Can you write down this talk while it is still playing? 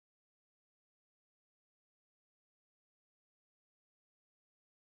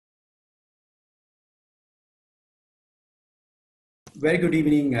Very good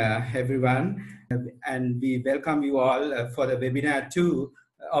evening, everyone, and we welcome you all for the webinar 2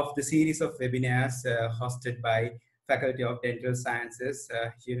 of the series of webinars hosted by Faculty of Dental Sciences,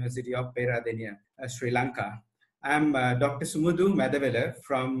 University of Peradeniya, Sri Lanka. I'm Dr. Sumudu Medawela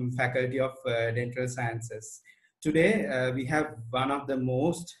from Faculty of Dental Sciences. Today, we have one of the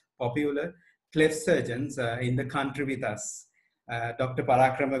most popular cleft surgeons in the country with us, Dr.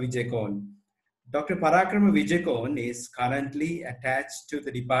 Parakrama Wijekoon. Dr. Parakrama Wijekoon is currently attached to the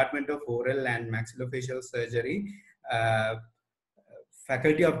Department of Oral and Maxillofacial Surgery,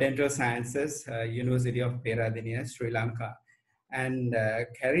 Faculty of Dental Sciences, University of Peradeniya, Sri Lanka, and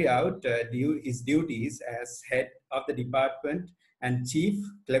carry out his duties as head of the department and chief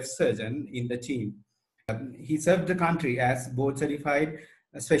cleft surgeon in the team. He served the country as board certified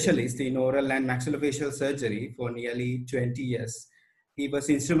specialist in oral and maxillofacial surgery for nearly 20 years. He was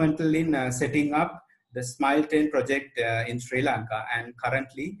instrumental in setting up the Smile 10 project in Sri Lanka and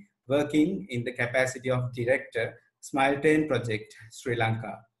currently working in the capacity of director, Smile 10 project, Sri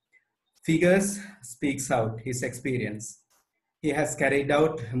Lanka. Figures speaks out his experience. He has carried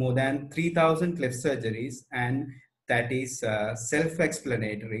out more than 3,000 cleft surgeries, and that is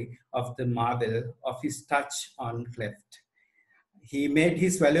self-explanatory of the marvel of his touch on cleft. He made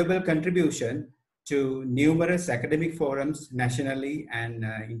his valuable contribution to numerous academic forums nationally and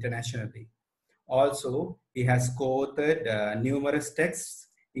internationally. Also, he has co-authored numerous texts,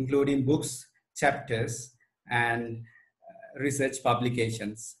 including books, chapters, and research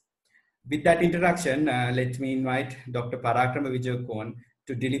publications. With that introduction, let me invite Dr. Parakrama Wijekoon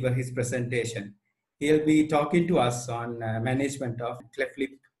to deliver his presentation. He'll be talking to us on management of cleft lip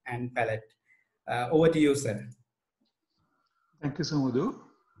and palate. Over to you, sir. Thank you, Sumudu.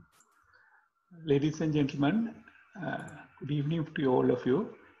 Ladies and gentlemen, good evening to all of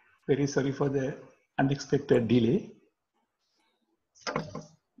you. Very sorry for the unexpected delay.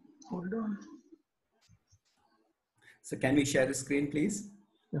 Hold on. So can we share the screen, please?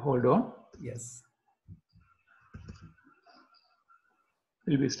 Hold on. Yes.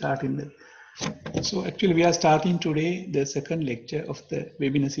 We'll be starting. So actually we are starting today the second lecture of the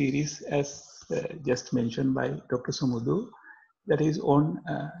webinar series as just mentioned by Dr. Sumudu. That is on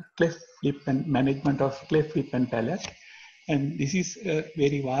cleft lip and management of cleft lip and palate. And this is a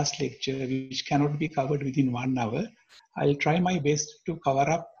very vast lecture which cannot be covered within 1 hour. I'll try my best to cover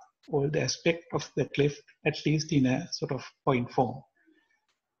up all the aspects of the cleft, at least in a sort of point form.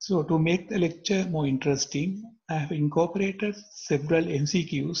 So to make the lecture more interesting, I have incorporated several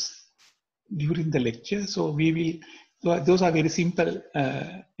MCQs during the lecture. So those are very simple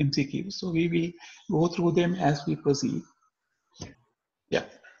MCQs. So we will go through them as we proceed. Yeah.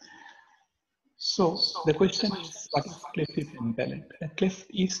 So the question is, what is cleft lip and palate? A cleft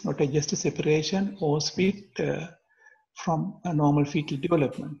is not just a separation or split from a normal fetal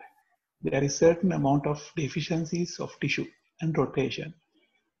development. There is certain amount of deficiencies of tissue and rotation.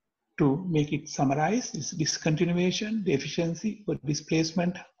 To make it summarize, is discontinuation, deficiency, or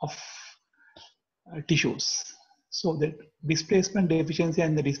displacement of tissues. So the displacement, deficiency,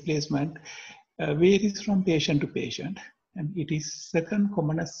 and the displacement varies from patient to patient. And it is second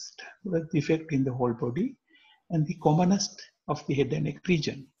commonest defect in the whole body and the commonest of the head and neck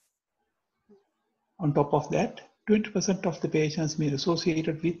region. On top of that, 20% of the patients may be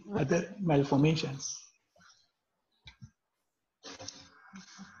associated with other malformations.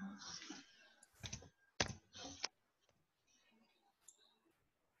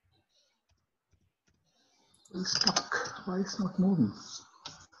 It's stuck. Why is not moving?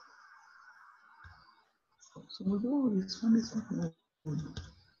 So this one is not moving.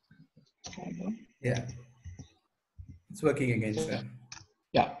 Yeah, it's working again, sir.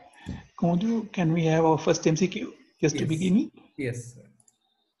 Yeah. Can we have our first MCQ just to begin with? Yes, sir.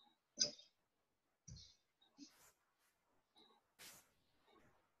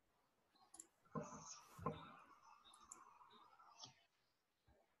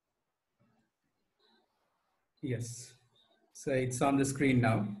 Yes. So it's on the screen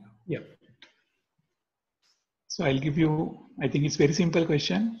now. Yeah. So I'll give you, I think it's very simple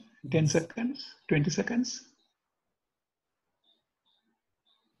question, 10 seconds, 20 seconds.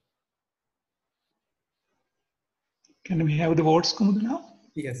 Can we have the votes come now?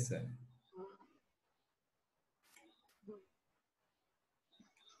 Yes, sir.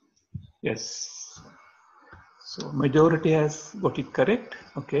 Yes. So majority has got it correct.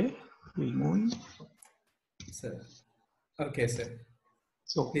 Okay, we'll move. Sir. Okay, sir.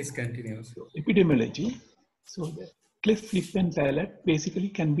 So please continue. So epidemiology. So the cleft lip and palate basically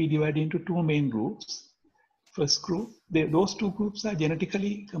can be divided into two main groups. First group, those two groups are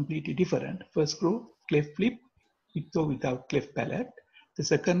genetically completely different. First group, cleft lip, with or without cleft palate. The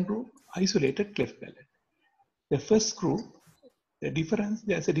second group, isolated cleft palate. The first group,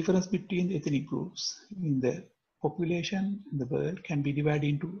 there's a difference between the ethnic groups in the population in the world can be divided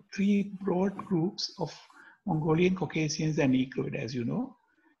into three broad groups of Mongolian, Caucasians, and Negroid, as you know.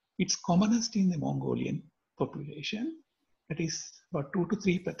 It's commonest in the Mongolian population, that is about 2 to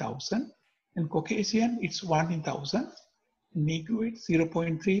 3 per thousand. And Caucasian, it's 1 in 1,000. Negroid,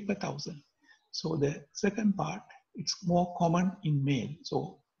 0.3 per thousand. So the second part, it's more common in male.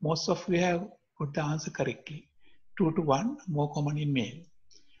 So most of you have got the answer correctly. 2 to 1, more common in male.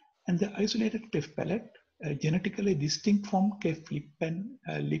 And the isolated cleft palate, genetically distinct from cleft lip and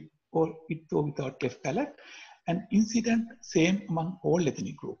lip or with or without cleft palate, and incident same among all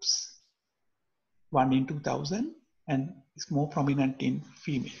ethnic groups. 1 in 2,000 and is more prominent in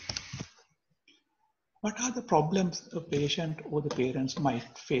female. What are the problems a patient or the parents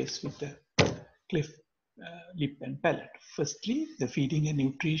might face with the cleft lip and palate? Firstly, the feeding and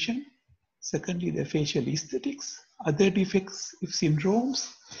nutrition. Secondly, the facial aesthetics, other defects, if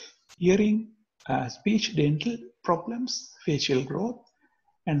syndromes, hearing, speech, dental problems, facial growth,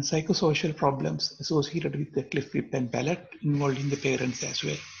 and psychosocial problems associated with the cleft lip and palate involving the parents as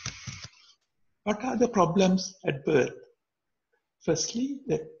well. What are the problems at birth? Firstly,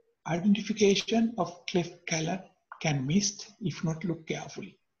 the identification of cleft palate can miss if not looked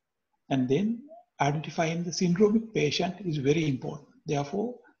carefully. And then identifying the syndromic patient is very important.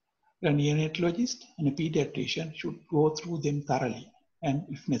 Therefore, a neonatologist and a pediatrician should go through them thoroughly. And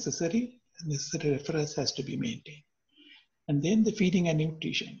if necessary, the necessary reference has to be maintained. And then the feeding and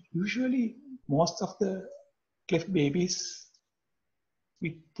nutrition. Usually, most of the cleft babies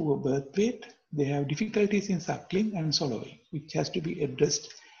with poor birth weight, they have difficulties in suckling and swallowing, which has to be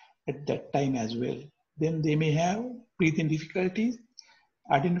addressed at that time as well. Then they may have breathing difficulties,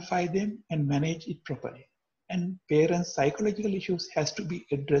 identify them and manage it properly. And parents' psychological issues has to be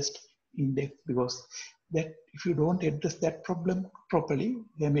addressed in depth, because that if you don't address that problem properly,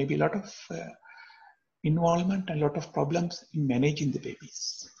 there may be a lot of involvement and a lot of problems in managing the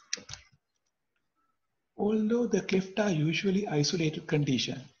babies. Although the cleft are usually isolated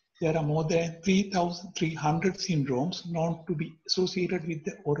condition, there are more than 3,300 syndromes known to be associated with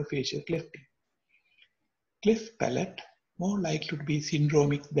the orofacial clefting. Cleft palate more likely to be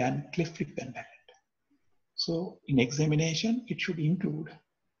syndromic than cleft lip and palate. So in examination, it should include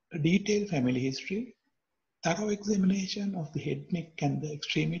a detailed family history, thorough examination of the head, neck, and the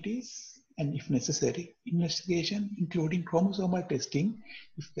extremities, and if necessary, investigation including chromosomal testing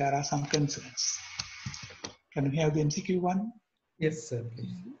if there are some concerns. Can we have the MCQ one? Yes, sir,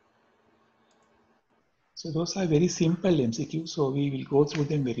 please. So those are very simple MCQ, so we will go through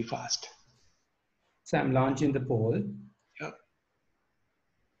them very fast. So I'm launching the poll. Yeah.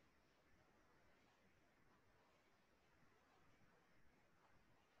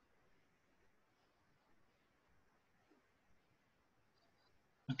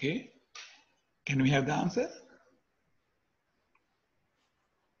 Okay. Can we have the answer?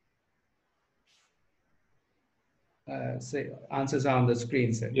 Say answers are on the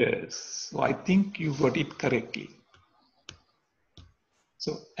screen, sir. Yes. So I think you got it correctly.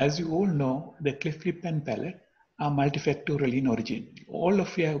 So as you all know, the cleft lip and palate are multifactorial in origin. All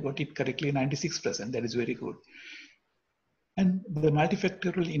of you have got it correctly, 96%. That is very good. And the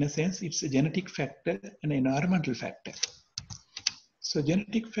multifactorial, in a sense, it's a genetic factor and an environmental factor. So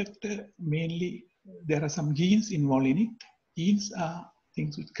genetic factor, mainly, there are some genes involved in it. Genes are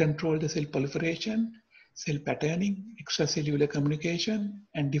things which control the cell proliferation, cell patterning, extracellular communication,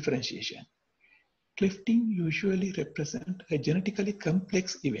 and differentiation. Clefting usually represents a genetically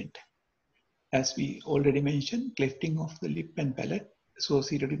complex event. As we already mentioned, clefting of the lip and palate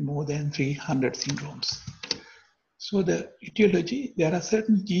associated with more than 300 syndromes. So the etiology, there are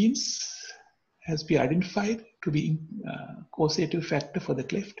certain genes has been identified to be causative factor for the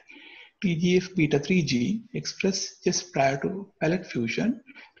cleft. TGF-beta3 gene expressed just prior to palate fusion,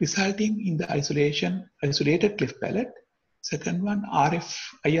 resulting in the isolated cleft palate. Second one,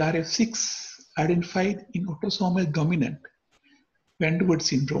 IRF6 identified in autosomal dominant Van der Waals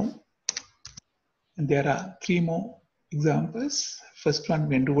syndrome. And there are three more examples. First one,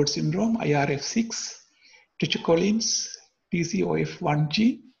 Van der Waals syndrome, IRF6, Trichocolins, TCOF1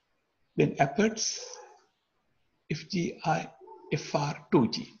 gene, then Appert's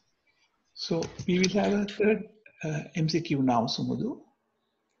FGIFR2 gene. So we will have a third MCQ now, Sumudu.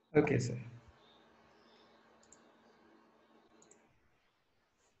 Okay, sir.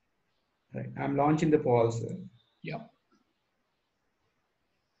 Right. I'm launching the poll, sir. Yeah.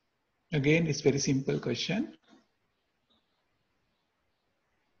 Again, it's very simple question.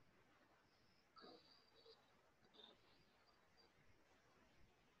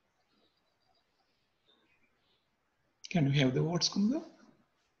 Can we have the votes, Kumdo?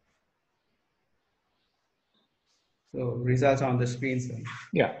 So results on the screen, sir.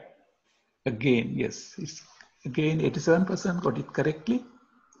 Yeah. Again, yes. It's again 87% got it correctly.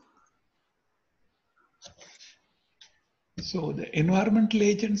 So the environmental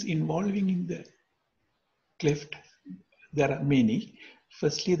agents involving in the cleft, there are many.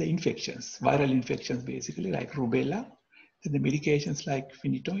 Firstly, the infections, viral infections basically like rubella, and the medications like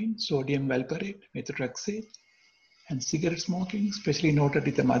phenytoin, sodium valproate, methotrexate, and cigarette smoking, especially noted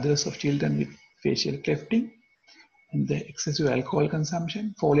with the mothers of children with facial clefting, and the excessive alcohol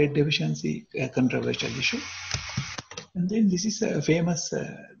consumption, folate deficiency, a controversial issue. And then this is a famous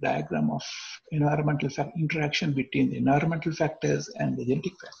diagram of environmental interaction between the environmental factors and the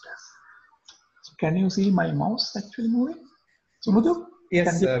genetic factors. So can you see my mouse actually moving? Sumudu?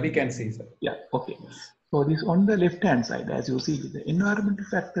 Yes, we can see, sir. Yeah, okay. Yes. So this on the left hand side, as you see, the environmental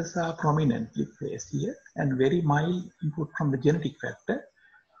factors are prominently placed here and very mild input from the genetic factor.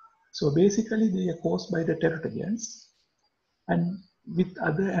 So basically they are caused by the teratogens, and with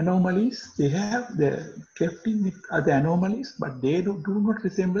other anomalies, they have the clefting with other anomalies, but they do not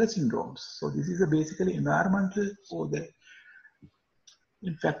resemble syndromes. So this is a basically environmental or the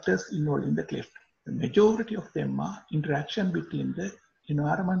factors involved in the cleft. The majority of them are interaction between the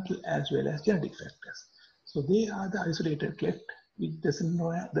environmental as well as genetic factors. So they are the isolated cleft which does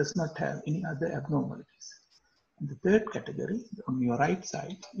not have any other abnormalities. And the third category on your right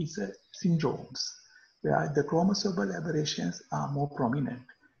side is syndromes, where the chromosomal aberrations are more prominent.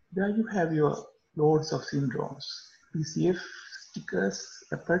 There you have your loads of syndromes, PCF, stickers,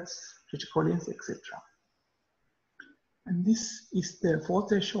 efforts, trichocolines, etc. And this is the fourth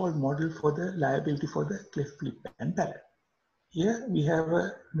threshold model for the liability for the cleft lip and palate. Here we have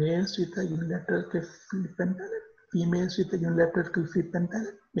males with a unilateral cleft lip and palate, females with a unilateral cleft lip and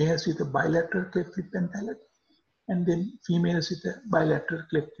palate, males with a bilateral cleft lip and palate, and then females with a bilateral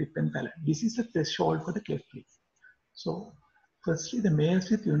cleft lip and palate. This is the threshold for the cleft lip. So firstly, the males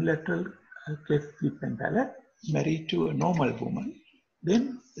with unilateral cleft lip and palate married to a normal woman,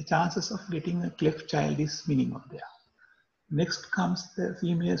 then the chances of getting a cleft child is minimum there. Next comes the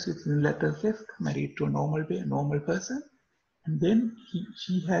females with unilateral cleft married to a normal person, and then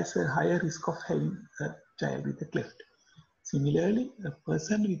she has a higher risk of having a child with a cleft. Similarly,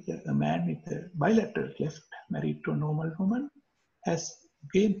 a man with a bilateral cleft married to a normal woman has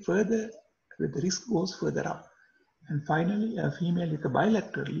gained further, the risk goes further up. And finally, a female with a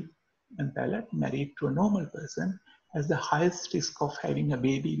bilateral lip and palate married to a normal person has the highest risk of having a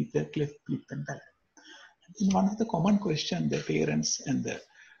baby with a cleft lip and palate. And one of the common questions the parents and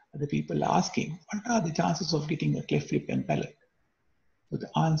the people are asking, what are the chances of getting a cleft lip and palate? So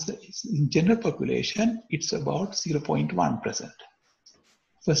the answer is, in general population, it's about 0.1%.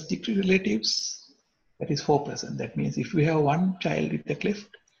 First degree relatives, that is 4%. That means if we have one child with a cleft,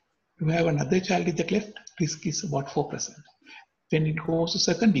 if we have another child with a cleft, risk is about 4%. When it goes to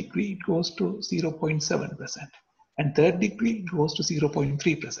second degree, it goes to 0.7%. And third degree, it goes to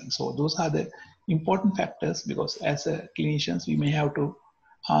 0.3%. So those are the important factors, because as a clinicians, we may have to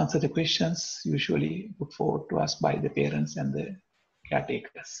answer the questions usually put forward to us by the parents and the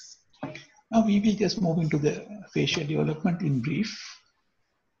caretakers. Now we will just move into the facial development in brief.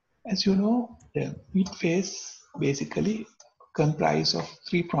 As you know, the mid face basically comprise of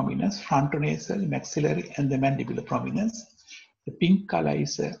three prominence: frontonasal, maxillary, and the mandibular prominence. The pink color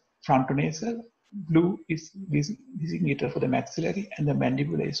is frontonasal, blue is designated for the maxillary, and the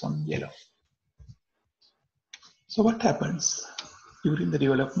mandibular is on yellow. So what happens during the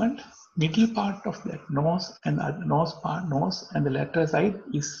development? Middle part of the nose and the nose and the lateral side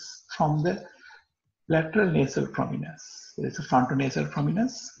is from the lateral nasal prominence. There is a frontonasal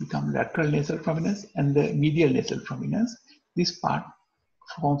prominence, become lateral nasal prominence, and the medial nasal prominence. This part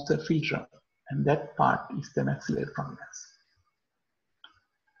forms the philtrum, and that part is the maxillary prominence.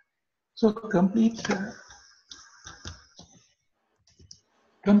 So complete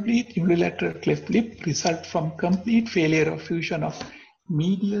unilateral cleft lip result from complete failure of fusion of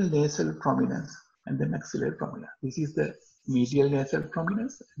medial nasal prominence and the maxillary prominence. This is the medial nasal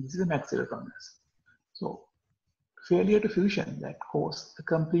prominence, and this is the maxillary prominence. So failure to fusion that causes the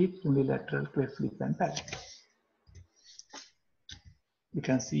complete unilateral cleft lip and palate. You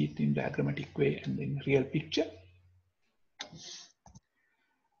can see it in diagrammatic way and in real picture.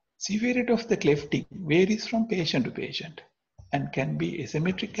 Severity of the clefting varies from patient to patient and can be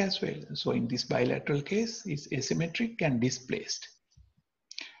asymmetric as well. So in this bilateral case, it's asymmetric and displaced.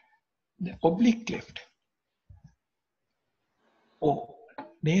 The oblique cleft or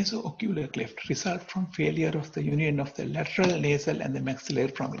nasoocular cleft result from failure of the union of the lateral nasal and the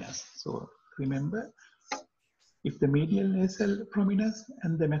maxillary prominence. So remember, If the medial nasal prominence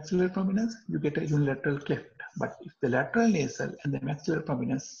and the maxillary prominence, you get a unilateral cleft. But if the lateral nasal and the maxillary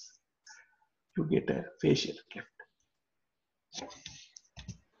prominence, you get a facial cleft.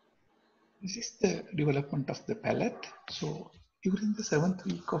 This is the development of the palate. So during the 7th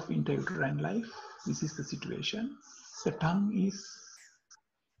week of intrauterine life, this is the situation. The tongue is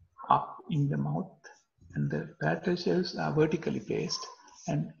up in the mouth and the palatal shelves are vertically placed.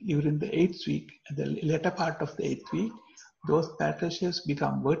 And during the 8th week, the later part of the 8th week, those palatal shelves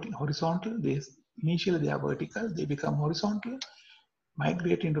become horizontal. Initially they are vertical, they become horizontal,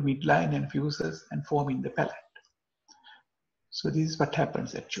 migrate into midline and fuses and form in the palate. So this is what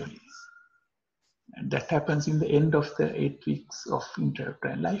happens actually. And that happens in the end of the 8 weeks of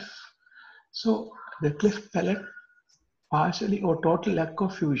intrauterine life. So the cleft palate, partially or total lack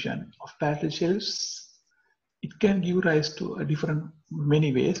of fusion of palatal shelves, it can give rise to a different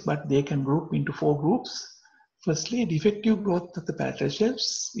many ways, but they can group into 4 groups. Firstly, defective growth of the palatal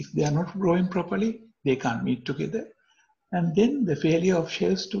shelves. If they are not growing properly, they can't meet together. And then the failure of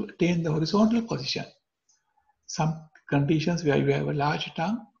shelves to attain the horizontal position. Some conditions where you have a large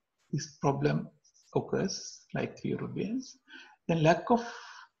tongue, this problem occurs, like Europeans. Then lack of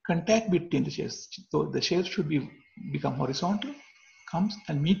contact between the shelves. So the shelves should become horizontal, comes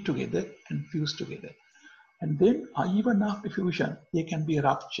and meet together and fuse together. And then even after fusion, there can be a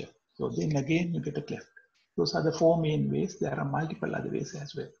rupture. So then again you get a cleft. Those are the 4 main ways. There are multiple other ways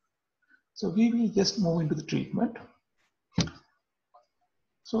as well. So we will just move into the treatment.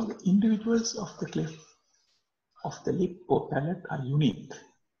 So the individuals of the cleft of the lip or palate are unique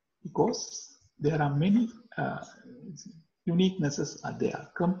because there are many uniquenesses are there.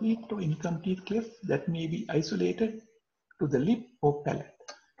 Complete or incomplete cleft that may be isolated to the lip or palate.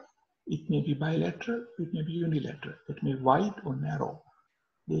 It may be bilateral, it may be unilateral, it may be wide or narrow.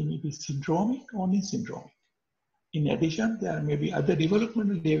 They may be syndromic or non-syndromic. In addition, there may be other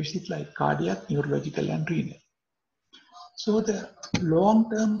developmental deficits like cardiac, neurological, and renal. So the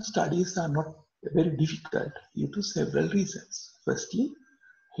long-term studies are not very difficult due to several reasons. Firstly,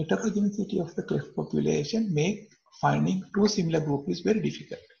 heterogeneity of the cleft population make finding 2 similar groups is very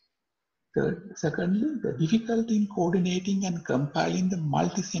difficult. Secondly, the difficulty in coordinating and compiling the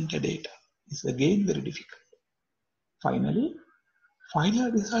multi-center data is again very difficult. Finally, final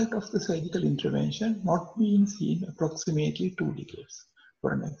result of the surgical intervention not being seen approximately 2 decades.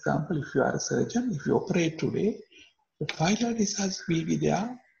 For an example, if you are a surgeon, if you operate today, the final results will be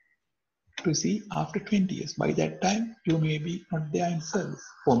there to see after 20 years. By that time, you may be not there in service.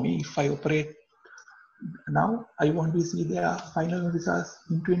 For me, if I operate now, I want to see their final results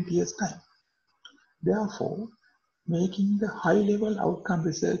in 20 years' time. Therefore, making the high-level outcome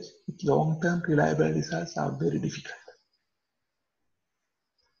research with long-term reliable results are very difficult.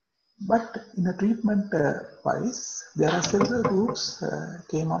 But in a treatment wise, there are several groups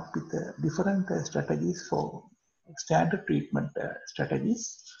came up with different strategies for standard treatment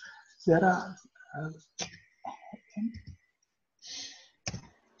strategies. There are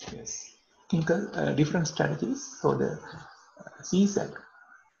clinical different strategies. So the CSAC,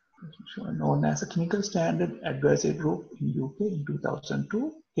 known as a clinical standard advisory group in UK in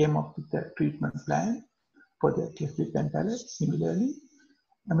 2002, came up with a treatment plan for the cleft lip and palate. Similarly,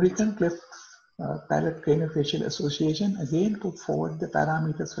 American Cleft Palate Craniofacial Association again put forward the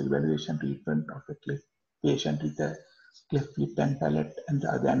parameters for evaluation treatment of the cleft patient with the cleft lip and palate and the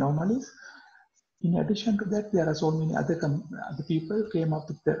other anomalies. In addition to that, there are so many other people came up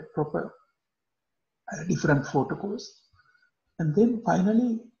with the proper different protocols. And then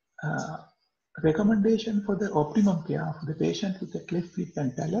finally, recommendation for the optimum care of the patient with a cleft lip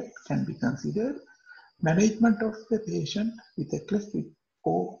and palate can be considered. Management of the patient with a cleft lip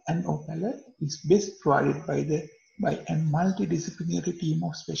or palate is best provided by a multidisciplinary team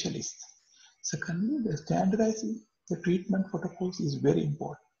of specialists. Secondly, the standardizing the treatment protocols is very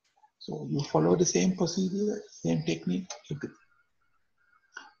important. So you follow the same procedure, same technique, everything.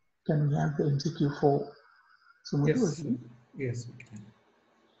 Can we have the MCQ for Sumudu? Yes, yes, we can.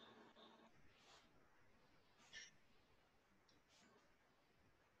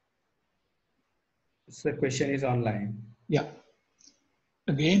 So the question is online. Yeah.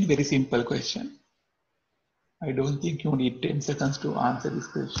 Again, very simple question. I don't think you need 10 seconds to answer this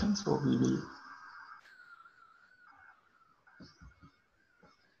question, so we will.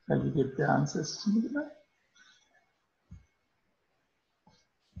 Shall we get the answers?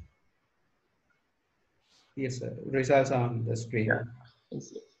 Yes, sir. Results on the screen. Yeah.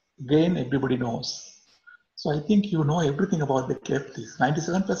 Again, everybody knows. So I think you know everything about the cleft.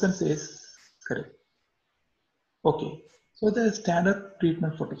 97% says correct. Okay. So the standard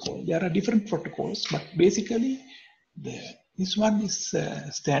treatment protocol, there are different protocols, but basically this one is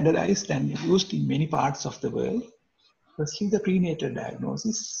standardized and used in many parts of the world. Firstly, the prenatal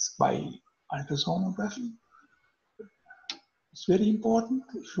diagnosis by ultrasonography. It's very important.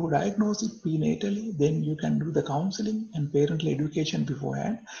 If you diagnose it prenatally, then you can do the counseling and parental education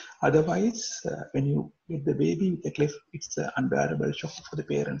beforehand. Otherwise, when you get the baby with a cleft, it's an unbearable shock for the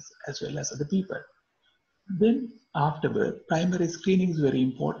parents as well as other people. Then afterward, primary screening is very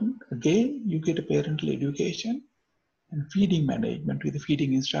important. Again, you get a parental education and feeding management with the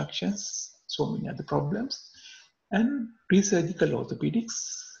feeding instructions, so many other problems. And pre-surgical orthopedics,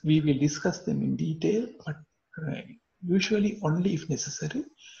 we will discuss them in detail, but usually only if necessary.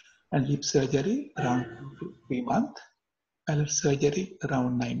 And lip surgery around 2 to 3 months, palate surgery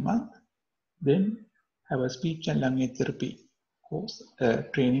around 9 months. Then have a speech and language therapy course,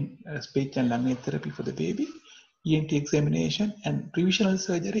 training speech and language therapy for the baby, ENT examination, and revisional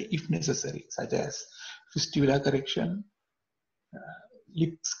surgery if necessary, such as fistula correction,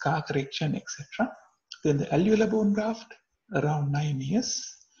 lip scar correction, etc. Then the alveolar bone graft around 9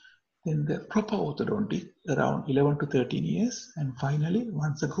 years. Then the proper orthodontic around 11 to 13 years. And finally,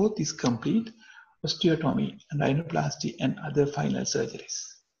 once the growth is complete, osteotomy and rhinoplasty and other final surgeries.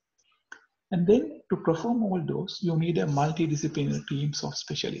 And then to perform all those, you need a multidisciplinary teams of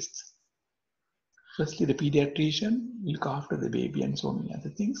specialists. Firstly, the pediatrician will look after the baby and so many other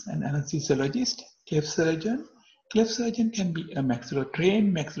things, an anesthesiologist, cleft surgeon. Cleft surgeon can be a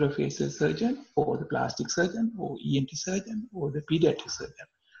trained maxillofacial surgeon, or the plastic surgeon, or ENT surgeon, or the pediatric surgeon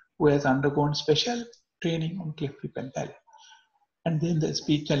who has undergone special training on cleft lip and palate. And then the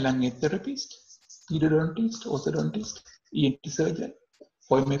speech and language therapist, periodontist, orthodontist, ENT surgeon,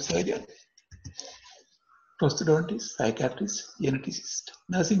 OMF surgeon, prosthodontist, psychiatrist, geneticist,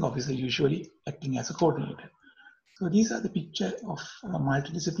 nursing officer usually acting as a coordinator. So these are the picture of a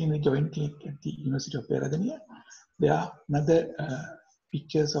multidisciplinary joint clinic at the University of Peradeniya. There are another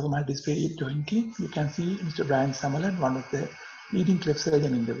pictures of a multidisciplinary joint clinic. You can see Mr. Brian Samalan, one of the leading cleft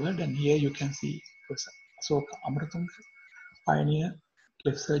surgeon in the world, and here you can see Asoka Amratunga, pioneer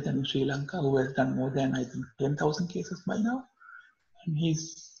cleft surgeon in Sri Lanka, who has done more than, I think, 10,000 cases by now. And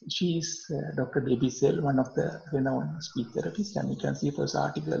she is Dr. Debi Sell, one of the renowned speech therapists, and you can see first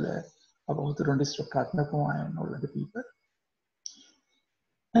article about the orthodontist of Parakrama and all other people.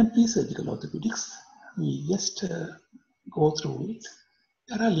 And pre-surgical orthopedics, we just go through it.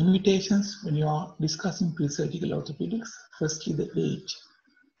 There are limitations when you are discussing pre-surgical orthopedics. Firstly, the age,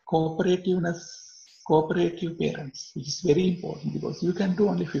 cooperativeness, cooperative parents, which is very important because you can do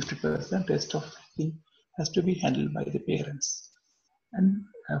only 50%, rest of the thing has to be handled by the parents. And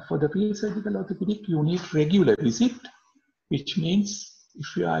for the pre-surgical orthopedic, you need regular visit, which means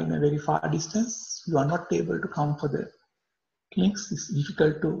if you are in a very far distance, you are not able to come for the clinics. It's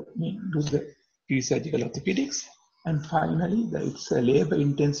difficult to do the pre-surgical orthopedics. And finally, it's a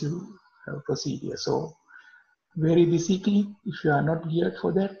labor-intensive procedure. So very basically, if you are not geared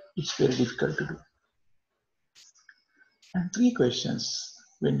for that, it's very difficult to do. And 3 questions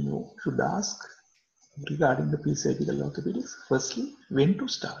when you should ask regarding the pre-surgical orthopedics. Firstly, when to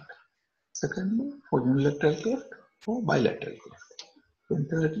start? Secondly, for unilateral cleft or bilateral cleft. Then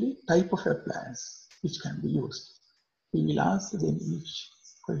thirdly, type of appliance which can be used. We will answer then each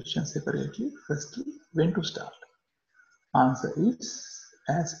question separately. Firstly, when to start? Answer is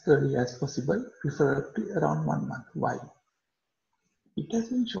as early as possible, preferably around 1 month. Why? It has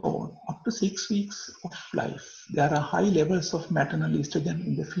been shown up to 6 weeks of life, there are high levels of maternal estrogen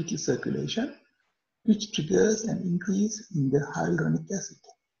in the fetal circulation, which triggers an increase in the hyaluronic acid.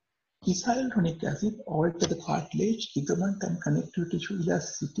 This hyaluronic acid alters the cartilage, ligament, and connective tissue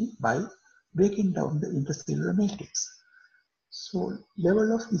elasticity by breaking down the intercellular matrix. So,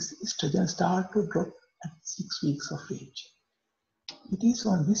 level of this estrogen start to drop at 6 weeks of age. It is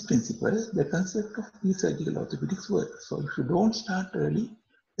on this principle the concept of pre-surgical orthopedics works. So, if you don't start early,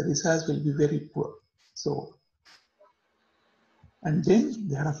 the results will be very poor. So, and then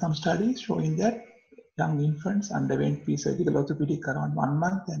there are some studies showing that young infants underwent pre-surgical orthopedic around 1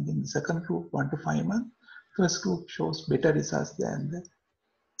 month, and in the second group 1 to 5 months. First group shows better results than the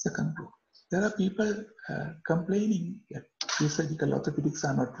second group. There are people complaining that pre-surgical orthopedics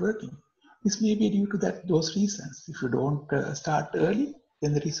are not working. This may be due to those reasons. If you don't start early,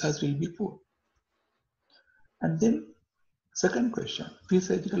 then the results will be poor. And then second question,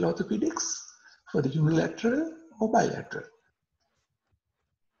 pre-surgical orthopedics for the unilateral or bilateral?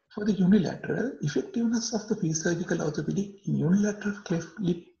 For the unilateral, effectiveness of the pre-surgical orthopedic in unilateral cleft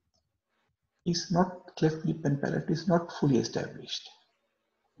lip and palate is not fully established.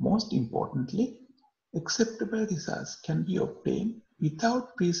 Most importantly, acceptable results can be obtained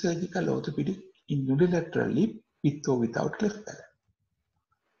without pre-surgical orthopedic in unilateral lip with or without cleft palate.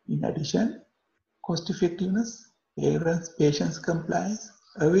 In addition, cost-effectiveness, patients' compliance,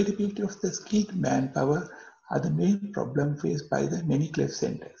 availability of the skilled manpower are the main problem faced by the many cleft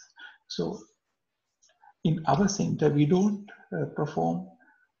centers. So, in our center, we don't perform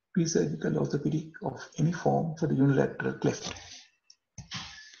pre-surgical orthopedic of any form for the unilateral cleft.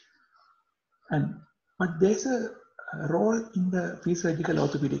 But there's a role in the pre-surgical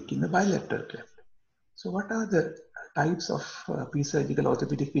orthopedic in the bilateral cleft. So what are the types of pre-surgical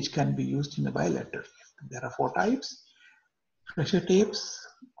orthopedic which can be used in the bilateral cleft? There are 4 types. Pressure tapes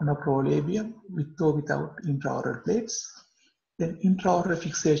on a prolabium with or without intraoral plates. Then intraoral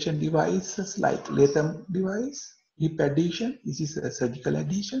fixation devices like Latham device, lip adhesion, this is a surgical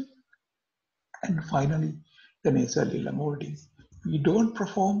adhesion. And finally, the nasal molding. We don't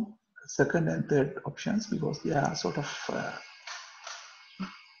perform second and third options because they are sort of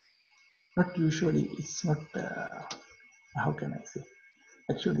not usually, it's not, how can I say?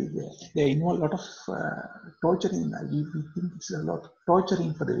 Actually, they involve a lot of torturing. We think it's a lot of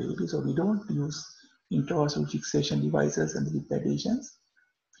torturing for the baby, so we don't use intraoral fixation devices and lip adhesions.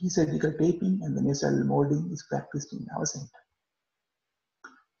 Pre-surgical taping and the nasal molding is practiced in our center.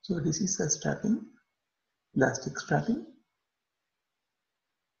 So this is the strapping, elastic strapping.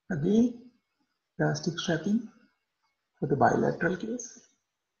 Again, elastic strapping for the bilateral case,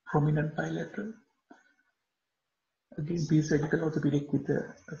 prominent bilateral. Again, pre-surgical orthopedic with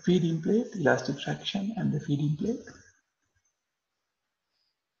a feeding plate, elastic traction and the feeding plate.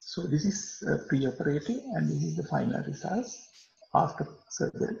 So this is pre-operative and this is the final results after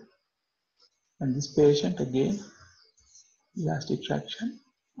surgery. And this patient again, elastic traction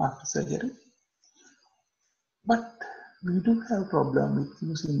after surgery. But we do have a problem with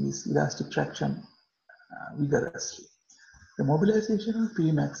using this elastic traction vigorously. The mobilization of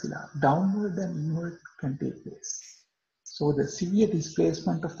premaxilla downward and inward can take place. So the severe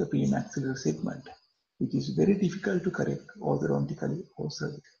displacement of the premaxillary segment, which is very difficult to correct orthodontically or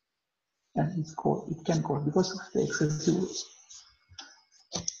surgically. And it can cause, because of the excessive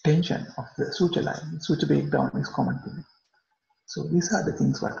tension of the suture line, suture breakdown is common thing. So these are the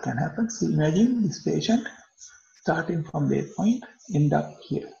things what can happen. So imagine this patient starting from that point, end up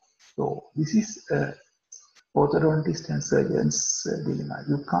here. So this is orthodontist and surgeon's dilemma.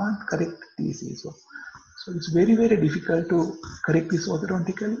 You can't correct these issues. So it's very, very difficult to correct this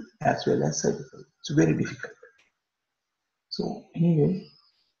orthodontically as well as surgically. It's very difficult. So anyway,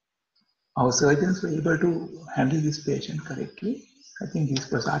 our surgeons were able to handle this patient correctly. I think he's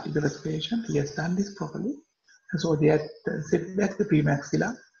prosarticus patient. He has done this properly. And so they had set back the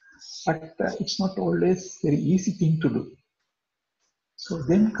premaxilla, but it's not always very easy thing to do. So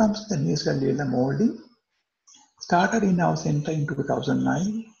then comes the nasal molding. Started in our center in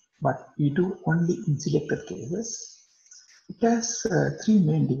 2009, but we do only in selected cases. It has 3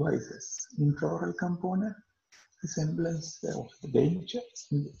 main devices: intraoral component, resemblance of the denture,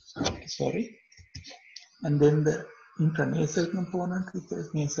 and then the intranasal component with the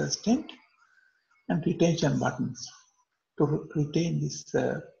nasal stent, and retention buttons to retain this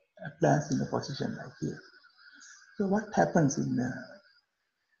plants in the position like here. So what happens in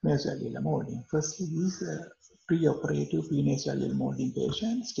nasal molding? Firstly, these pre-operative pre-nasal molding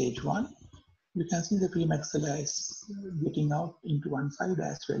patient, stage 1. You can see the premaxilla is getting out into one side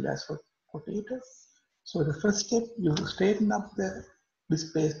as well as rotated. So the first step, you straighten up the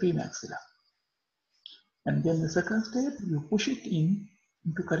displaced premaxilla. And then the second step, you push it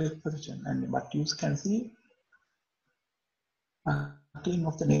into correct position. And what you can see, cutting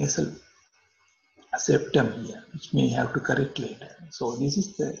of the nasal septum here, which may have to correct later. So this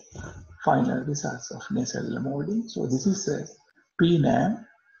is the final results of nasal molding. So this is a pre-NAM,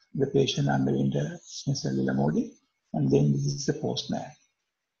 the patient underwent a nasal molding, and then this is the post-NAM,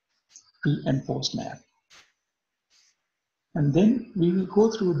 pre and post-NAM. And then we will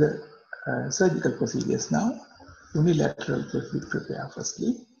go through the surgical procedures now. Unilateral cleft lip repair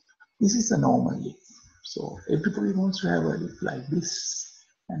firstly. This is a normal lip. So everybody wants to have a lip like this.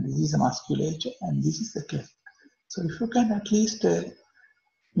 And this is a musculature and this is the cleft. So if you can at least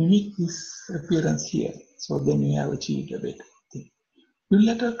mimic this appearance here, so then you have achieved a better thing.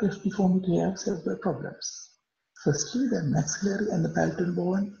 Unilateral cleft deformity has several problems. Firstly, the maxillary and the palatal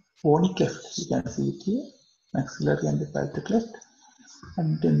bony cleft. You can see it here, maxillary and the palatal cleft.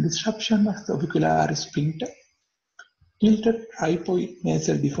 And then disruption of the auricularis sphincter, tilted tripod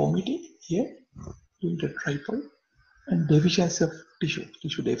nasal deformity here, tilted tripod, and deficiency of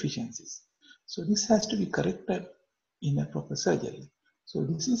tissue deficiencies. So this has to be corrected in a proper surgery. So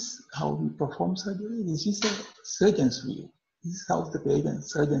this is how we perform surgery. This is a surgeon's view. This is how the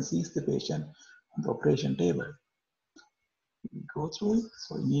surgeon sees the patient on the operation table. We go through it.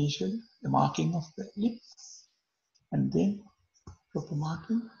 So initially, the marking of the lip, and then proper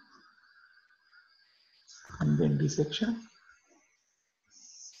marking, and then dissection.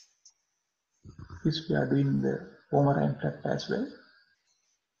 This we are doing the Pomeranian flap as well,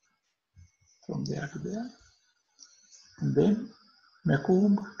 from there to there. And then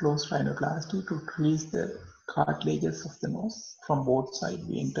Wijekoon closed rhinoplasty to release the cartilages of the nose from both sides.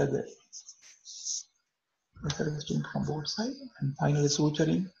 We enter the nasal string from both sides, and finally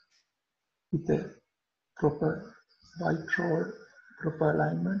suturing with the proper white roll, proper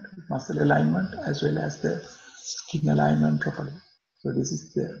alignment, muscle alignment, as well as the skin alignment properly. So this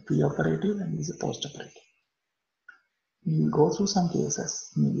is the pre-operative and this is the post-operative. We will go through some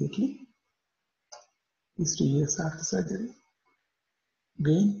cases immediately. It's 3 years after surgery.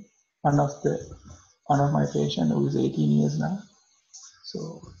 Again, one of my patients who is 18 years now.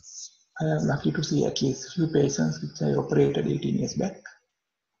 So I am lucky to see at least few patients which I operated 18 years back.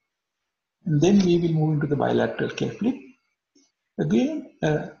 And then we will move into the bilateral cleft lip. Again,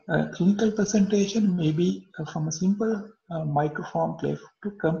 a clinical presentation may be from a simple microform cleft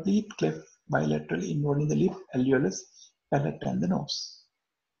to complete cleft bilateral involving the lip, alveolus, palate, and the nose.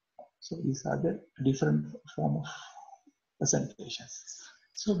 So these are the different form of presentations.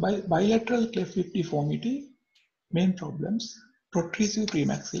 So bilateral cleft lip deformity, main problems: protrusive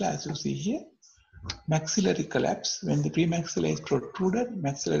premaxilla, as you see here, maxillary collapse. When the premaxilla is protruded,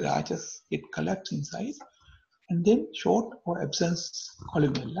 maxillary arches get collapsed inside, and then short or absence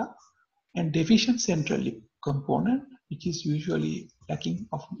columella, and deficient central lip component, which is usually lacking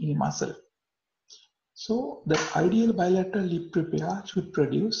of any muscle. So the ideal bilateral lip repair should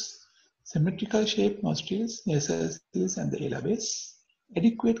produce symmetrical shaped nostrils, nasal gills, and the alar base,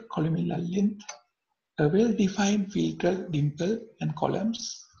 adequate columella length, a well-defined filtral dimple and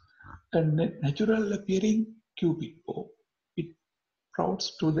columns, a natural appearing cupid bow with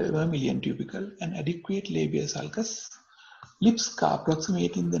sprouts to the vermilion tubercle, and adequate labia sulcus, lip scar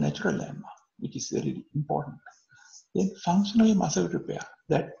approximating the natural landmark, which is very important. Then functional muscle repair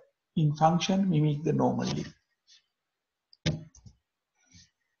that in function mimic the normal lip.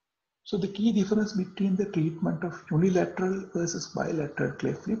 So the key difference between the treatment of unilateral versus bilateral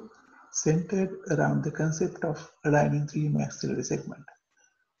cleft lip centered around the concept of aligning 3 maxillary segment.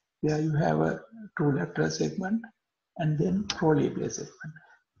 There you have a true lateral segment and then prolabial segment.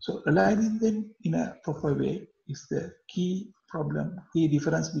 So aligning them in a proper way is the key problem, key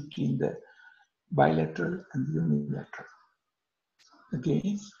difference between the bilateral and the unilateral.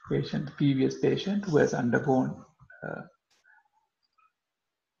 Again, previous patient who has undergone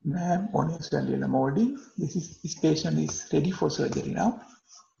NAM or nasolabial molding. This patient is ready for surgery now.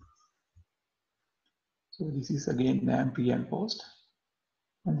 So this is again NAM pre and post.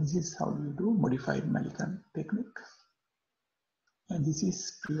 And this is how you do modified Malikan technique. And this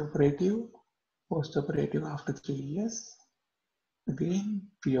is preoperative, post-operative after 3 years. Again,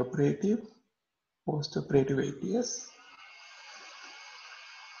 preoperative, post-operative 8 years.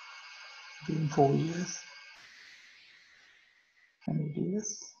 Again, 4 years and 8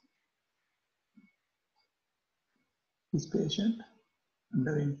 years. This patient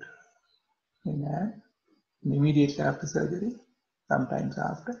underwent NAM immediately after surgery, sometimes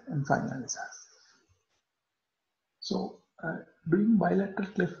after, and final results. So doing bilateral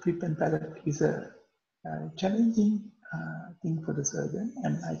cleft lip and palate is a challenging thing for the surgeon,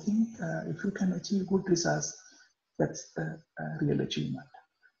 and I think if you can achieve good results, that's a real achievement.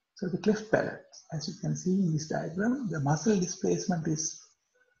 So the cleft palate, as you can see in this diagram, the muscle displacement is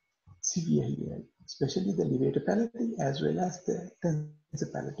severe here, especially the levator palate as well as the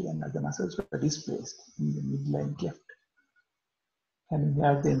tensor palate, and other muscles were displaced in the midline cleft. And we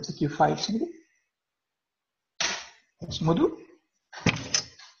have the MCQ 5 Sumudu. Sumudu?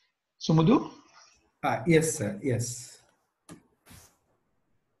 Sumudu? Yes, sir. Yes.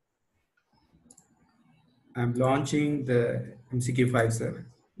 I'm launching the MCQ 5, sir.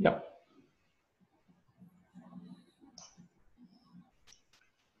 Yep.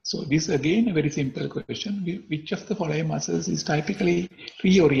 So this again a very simple question. Which of the following muscles is typically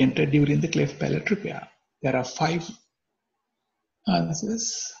reoriented during the cleft palate repair? There are 5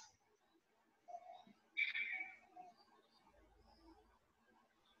 answers.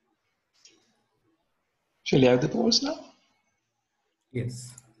 Shall I have the polls now?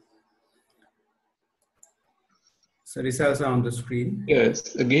 Yes. So results are on the screen.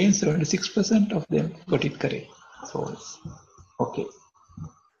 Yes, again 76% of them got it correct. So okay.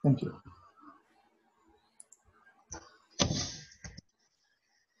 Thank you.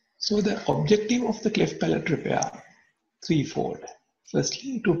 So the objective of the cleft palate repair, threefold.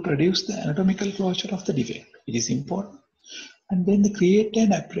 Firstly, to produce the anatomical closure of the defect, which is important, and then they create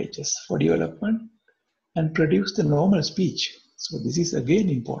an apparatus for development and produce the normal speech. So this is again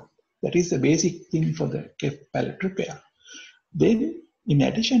important. That is the basic thing for the cleft palate repair. Then, in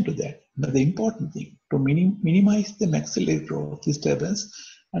addition to that, the important thing, to minimize the maxillary growth disturbance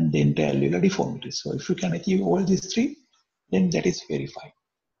and the interalveolar deformity. So if you can achieve all these three, then that is very fine.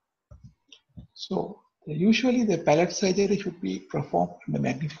 So usually the palate surgery should be performed under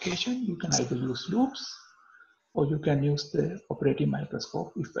magnification. You can either use loops or you can use the operating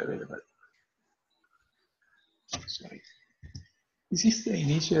microscope if available. Sorry. This is the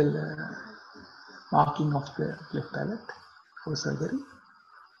initial marking of the cleft palate for surgery.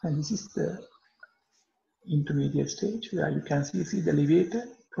 And this is the intermediate stage where you can see the levator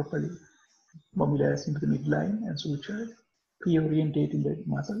properly mobilized into the midline and sutured, pre-orientating the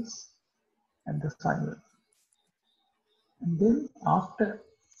muscles and the spinal. And then after,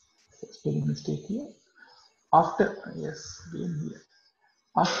 spelling mistake here, after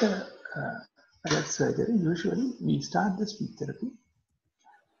palate surgery, usually we start the speech therapy.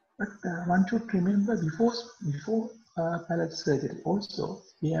 But one should remember before palate surgery also,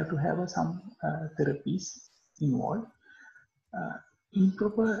 we have to have some therapies involved.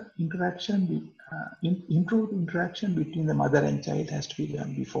 Improper interaction, improved interaction between the mother and child has to be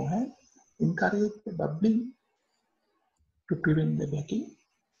done beforehand. Encourage the bubbling to prevent the backing.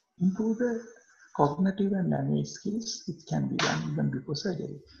 Improve the cognitive and language skills, which can be done even before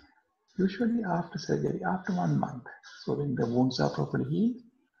surgery. Usually after surgery, after 1 month, so when the wounds are properly healed,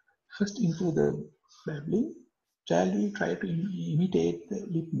 first improve the babbling. Child will try to imitate the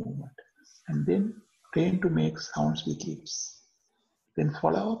lip movement and then train to make sounds with lips. Then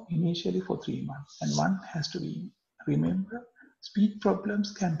follow up initially for 3 months. And one has to remember, speech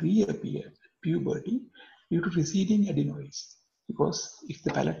problems can reappear at puberty due to receding adenoids. Because if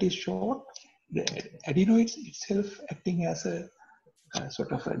the palate is short, the adenoids itself acting as a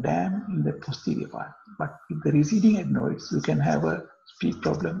sort of a dam in the posterior part. But with the receding adenoids, you can have a speech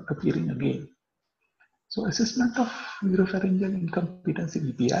problem appearing again. So assessment of uropharyngeal incompetency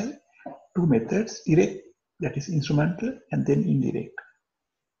BPI, 2 methods, direct, that is instrumental, and then indirect.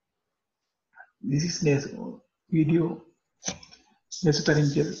 This is video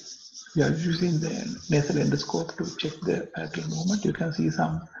nasopharyngeal. We are using the nasal endoscope to check the palatal movement. You can see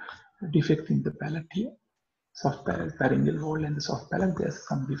some defect in the palate here. Soft palate, pharyngeal wall and the soft palate, there's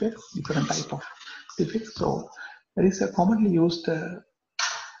some defects, different type of defects. So there is a commonly used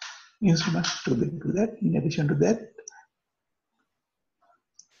instrument to do that. In addition to that,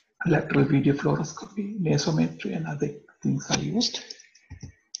 lateral video fluoroscopy, nasometry, and other things are used.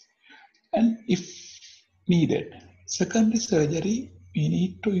 And if needed, secondary surgery, we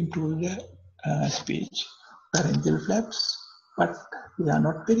need to improve the speech, pharyngeal flaps, but they are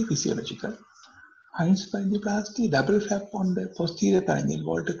not very physiological. Himesha double flap on the posterior pharyngeal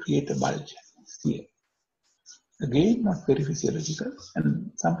wall to create a bulge here. Again, not very physiological,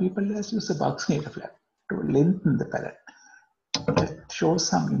 and some people just use a Bucksnader flap to lengthen the palate. That shows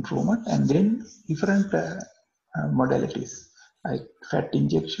some improvement, and then different modalities like fat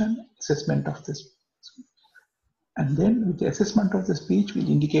injection, assessment of the speech, and then with the assessment of the speech will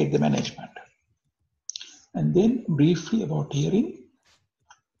indicate the management. And then briefly about hearing.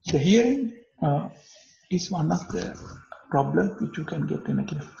 The hearing is one of the problems which you can get in a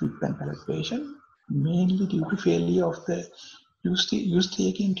cleft lip and palate patient, mainly due to failure of the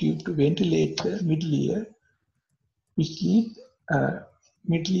eustachian tube to ventilate the middle ear, which leads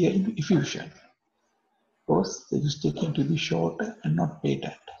middle ear effusion. Because the eustachian tube is shorter and not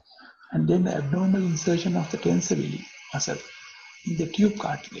patent. And then the abnormal insertion of the tensory muscle in the tube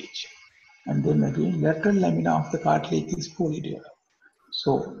cartilage. And then again, lateral lamina of the cartilage is poorly developed.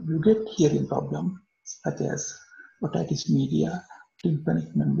 So you get hearing problems such as otitis media,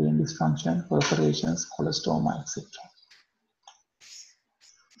 tympanic membrane dysfunction, perforations, cholestoma, etc.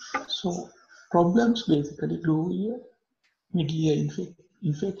 So problems basically blue ear, middle ear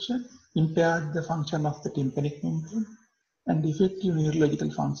infection, impaired the function of the tympanic membrane, and defective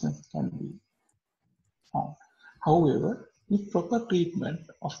neurological functions can be found. However, with proper treatment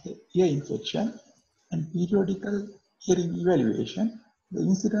of the ear infection and periodical hearing evaluation, the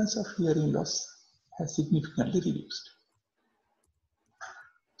incidence of hearing loss has significantly reduced.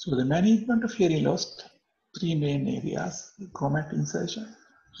 So the management of hearing loss, 3 main areas: chromat insertion,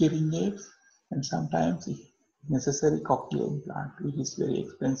 hearing aids, and sometimes if necessary cochlear implant, which is very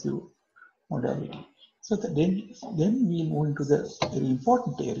expensive modality. So then we move into the very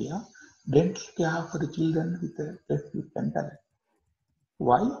important area, dental care for the children with a cleft lip and palate.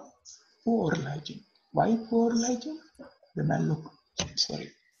 Why? poor oral hygiene. Why poor oral hygiene? The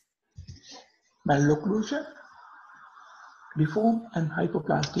malocclusion, deformed and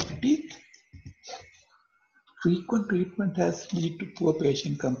hypoplastic teeth. Frequent treatment has led to poor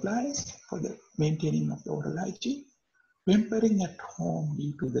patient compliance for the maintaining of the oral hygiene. Pampering at home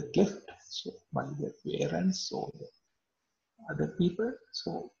due to the cleft, so by the parents or the other people.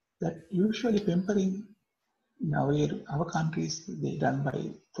 So that usually pampering in our countries, they done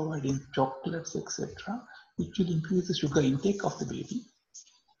by providing chocolates, etc., which will increase the sugar intake of the baby.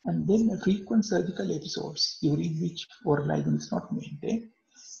 And then frequent surgical episodes during which oral hygiene is not maintained.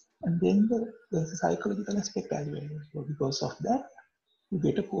 And then there's a psychological aspect as well. So because of that, you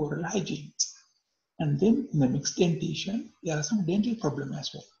get a poor oral hygiene. And then in the mixed dentition, there are some dental problems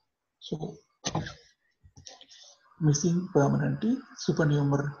as well. So missing permanent teeth,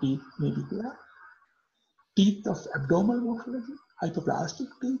 supernumerary teeth may be there. Teeth of abdominal morphology, hypoplastic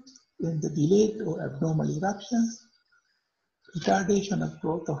teeth, then the delayed or abnormal eruptions, retardation of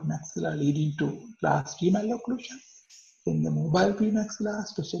growth of maxilla leading to class 3 malocclusion, then the mobile premaxilla,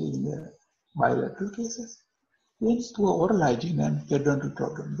 especially in the bilateral cases, then poor oral hygiene and periodontal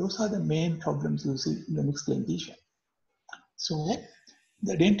problem. Those are the main problems you see in the mixed dentition. So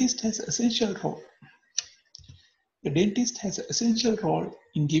the dentist has essential role. The dentist has an essential role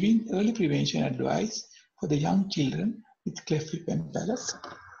in giving early prevention advice for the young children with cleft lip and palate.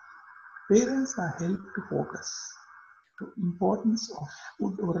 Parents are helped to focus the importance of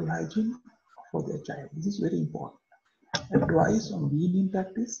good oral hygiene for their child. This is very important. Advice on weaning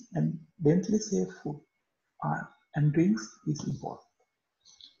practice and dentally safe food and drinks is important.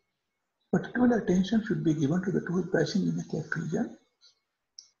 Particular attention should be given to the tooth brushing in the cleft region.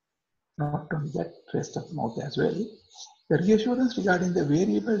 Not only that, rest of the mouth as well. The reassurance regarding the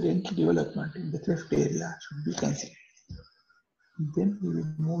variable dental development in the cleft area should be considered. Then we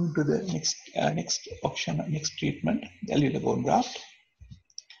will move into the next option, next treatment, the alveolar bone graft.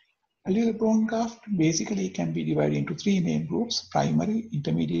 Alveolar bone graft basically can be divided into three main groups: primary,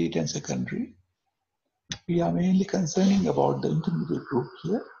 intermediate, and secondary. We are mainly concerning about the intermediate group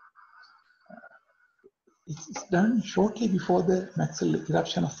here. It's done shortly before the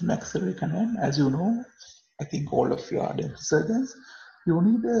eruption of the maxillary canal. As you know, I think all of you are dental surgeons. You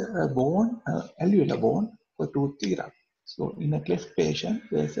need a bone, alveolar bone for tooth to erupt. So in a cleft patient,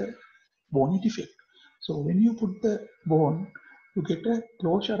 there's a bony defect. So when you put the bone, you get a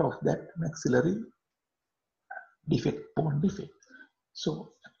closure of that maxillary defect, bone defect.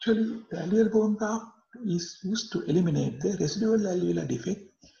 So actually, the alveolar bone graft is used to eliminate the residual alveolar defect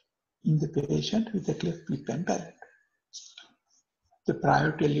in the patient with a cleft lip and palate. The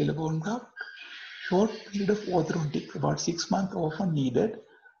prior to alveolar bone graft, short period of orthodontic, about 6 months, often needed,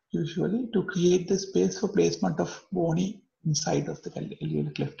 usually to create the space for placement of bony inside of the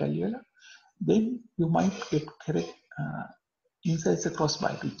alveolar, cleft alveolar. Then you might get correct incisor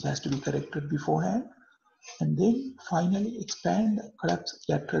crossbite, which has to be corrected beforehand, and then finally expand, collapse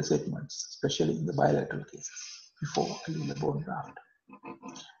lateral segments, especially in the bilateral cases, before alveolar bone graft.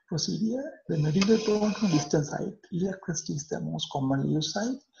 Procedure: the medullary bone from distant side, ear crest is the most commonly used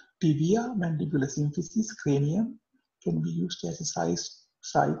side. Tibia, mandibular symphysis, cranium can be used as a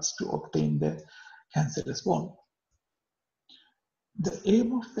sites to obtain the cancerous bone. The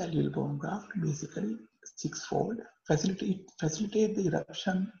aim of the alveolar bone graft basically sixfold: facilitate the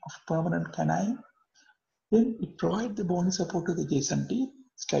eruption of permanent canine, then it provides the bony support to the adjacent teeth,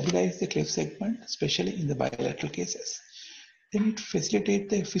 stabilize the cleft segment, especially in the bilateral cases. Then it facilitates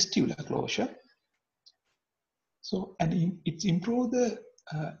the fistula closure. So, and it improves the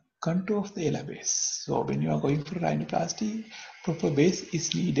contour of the alar base. So when you are going for rhinoplasty, proper base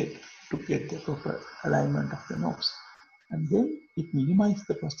is needed to get the proper alignment of the nose. And then it minimizes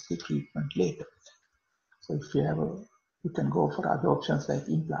the prosthetic treatment later. So if you have you can go for other options like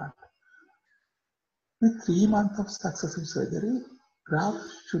implant. With 3 months of successive surgery, graft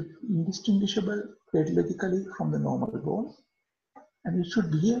should be indistinguishable radiologically from the normal bone, and it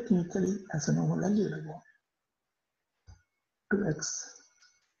should behave clinically as a normal alveolar bone.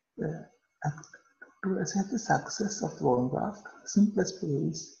 To assess the success of the bone graft, simplest way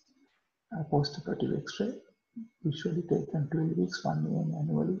is postoperative X-ray, usually taken 12 weeks, 1 year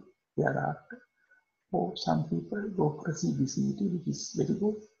annually thereafter. Or some people go for a CBCT, which is very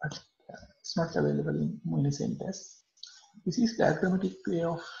good, but it's not available in many centers. This is the diagrammatic way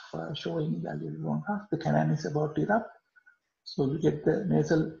of showing the alveolar bone graft. The canine is about to erupt, so you get the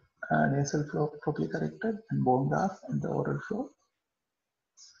nasal flow properly corrected and bone graft and the oral flow.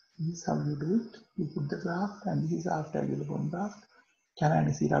 This is how you do it. You put the graft, and this is after alveolar bone graft. Canine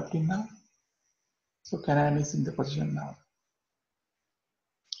is erupting now, so canine is in the position now.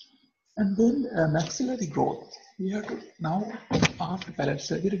 And then maxillary growth. We have to now, after palate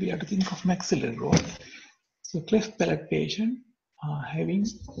surgery, we have to think of maxillary growth. So cleft palate patient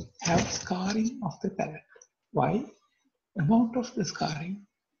have scarring of the palate. Why? Amount of the scarring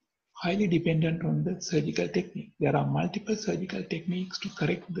highly dependent on the surgical technique. There are multiple surgical techniques to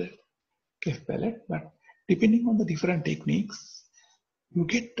correct the cleft palate, but depending on the different techniques, you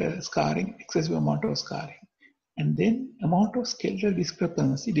get scarring, excessive amount of scarring. And then amount of skeletal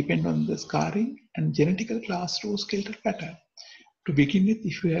discrepancy depend on the scarring and genetical class 2 skeletal pattern. To begin with,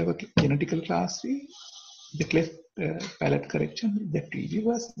 if you have a genetical class 3, the cleft palate correction that will be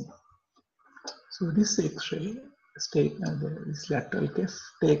worsening. So this X-ray, this lateral cleft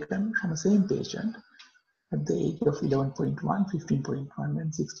taken from the same patient at the age of 11.1, 15.1,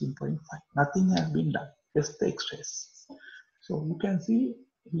 and 16.5. Nothing has been done, just the X-rays. So you can see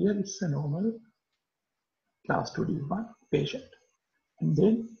here it's a normal class 2D1 patient. And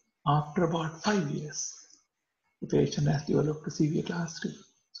then after about 5 years, the patient has developed a severe class 3.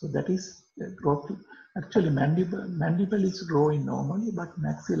 So that is growth. Actually, mandible is growing normally, but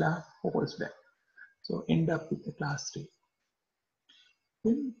maxilla falls back. So end up with a class 3.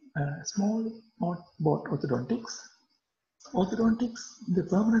 Then small note about orthodontics. Orthodontics, the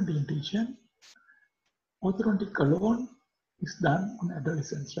permanent dentition, orthodontic alone is done on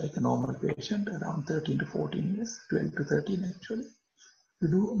adolescents, like a normal patient around 13 to 14 years, 12 to 13 actually. You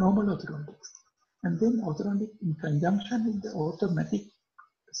do normal orthodontics. And then orthodontic in conjunction with the orthomatic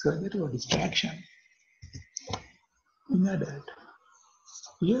surgery or distraction in adult.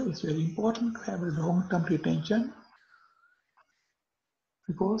 Here it's very important to have a long-term retention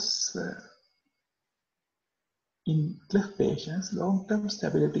because in cleft patients, long-term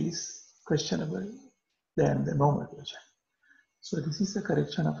stability is questionable than the normal patient. So this is a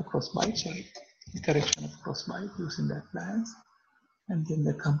correction of a crossbite, the correction of crossbite using the appliance, and then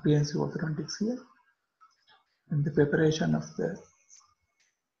the comprehensive orthodontics here, and the preparation of the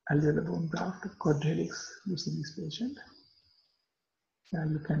alveolar bone graft cord helix using this patient.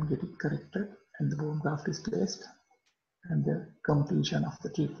 You can get it corrected and the bone graft is placed and the completion of the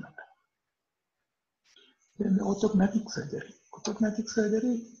treatment. Then the orthognathic surgery. Orthognathic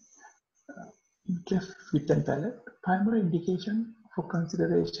surgery in cleft lip and palate. Primary indication for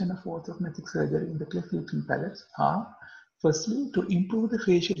consideration of orthognathic surgery in the cleft lip and palates are firstly to improve the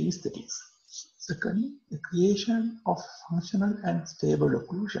facial aesthetics. Secondly, the creation of functional and stable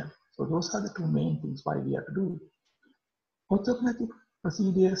occlusion. So those are the two main things why we have to do it. Orthognathic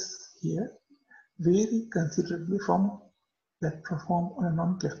procedures here vary considerably from that performed on a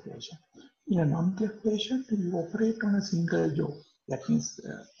non-cleft patient. In a non-cleft patient, we operate on a single jaw, that means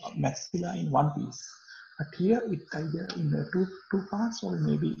maxilla in one piece. But here it's either in two parts or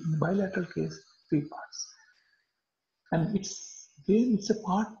maybe in bilateral case, 3 parts. And it's a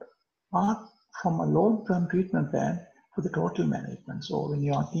part from a long-term treatment plan for the total management. So when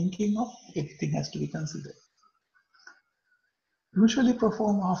you are thinking of, everything has to be considered. Usually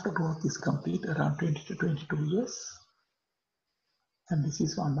performed after growth is complete around 20 to 22 years. And this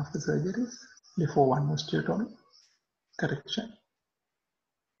is one of the surgeries, before one osteotomy correction.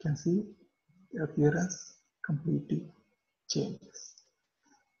 You can see the appearance completely changes.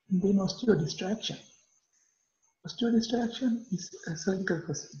 And then osteodistraction. Osteodistraction is a surgical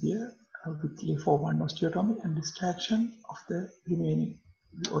procedure with LIFO1 osteotomy and distraction of the remaining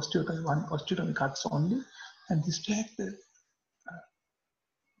osteotomy. One osteotomy cuts only and distract the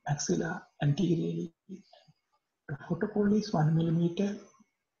maxilla anteriorly. The protocol is 1 millimeter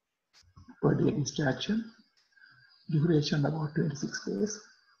per day distraction, duration about 26 days,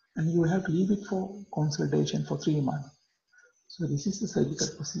 and you have to leave it for consultation for 3 months. So this is the surgical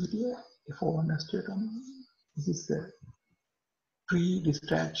procedure, LIFO1 osteotomy. This is the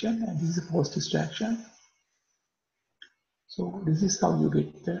pre-distraction and this is post-distraction. So this is how you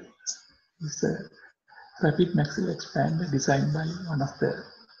get this rapid maxilla expander designed by one of the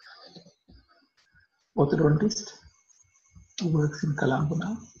orthodontists who works in Colombo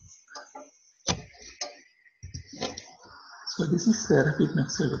now. So this is the rapid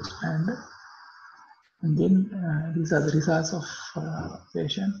maxilla expander. And then these are the results of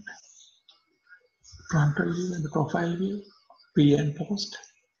patient frontal view and the profile view, pre and post,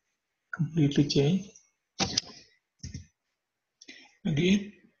 completely changed.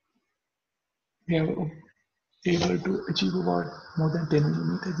 Again, we are able to achieve about more than 10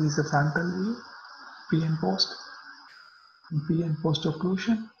 millimeters. This is a frontal view, pre and post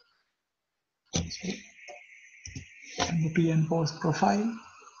occlusion, and the pre and post profile.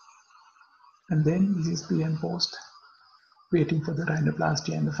 And then this is pre and post, waiting for the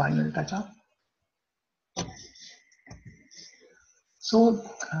rhinoplasty and the final touch-up.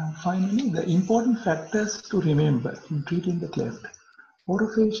 Finally, the important factors to remember in treating the cleft.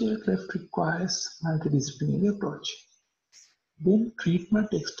 Orofacial cleft requires multidisciplinary approach. Then treatment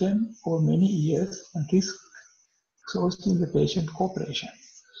extends for many years and risk exhausting the patient cooperation.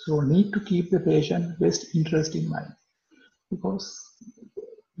 So need to keep the patient best interest in mind, because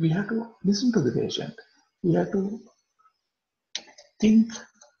we have to listen to the patient. We have to think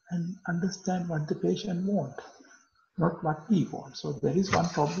and understand what the patient wants, not what we want. So there is one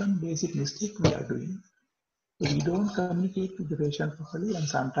problem, basic mistake we are doing. We don't communicate with the patient properly, and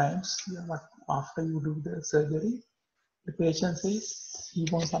sometimes after you do the surgery, the patient says he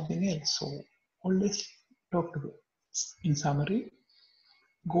wants something else. So always talk to them. In summary,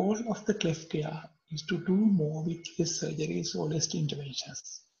 goal of the cleft care is to do more with less surgeries or less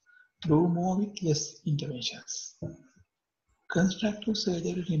interventions. Do more with less interventions. Constructive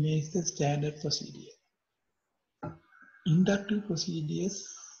surgery remains the standard procedure. Inductive procedures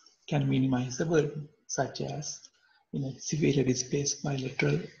can minimize the burden, such as severely displaced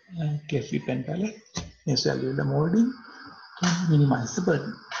bilateral cleft lip and palate, nasolabial molding can minimize the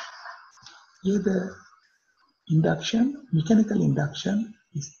burden. Here the mechanical induction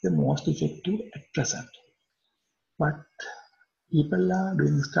is the most effective at present. But people are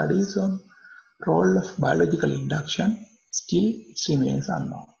doing studies on role of biological induction, still it remains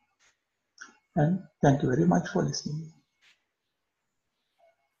unknown. And thank you very much for listening.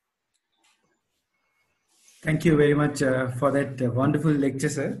 Thank you very much for that wonderful lecture,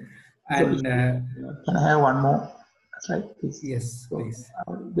 sir. And can I have one more? That's right, please. Yes, please.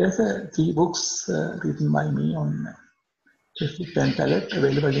 There's 3 books written by me on cleft lip and palate,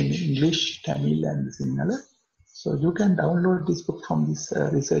 available in English, Tamil, and Sinhala. So you can download this book from this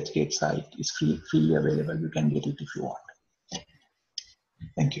ResearchGate site. It's freely available. You can get it if you want.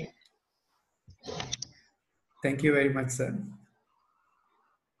 Thank you. Thank you very much, sir.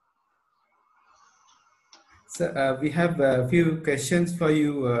 So we have a few questions for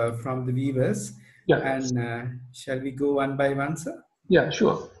you from the viewers. Yeah. And shall we go one by one, sir? Yeah,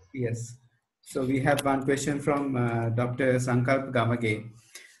 sure. Yes. So we have one question from Dr. Sankalp Gamage.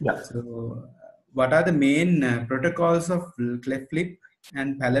 Yeah. So what are the main protocols of cleft lip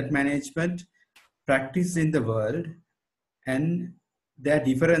and palate management practiced in the world, and their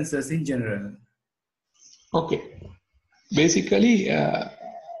differences in general? Okay. Basically,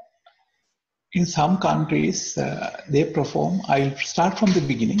 in some countries, they perform, I'll start from the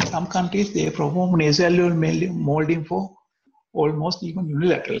beginning. Some countries, they perform nasolabial molding for almost even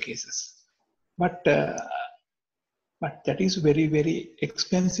unilateral cases. But that is very, very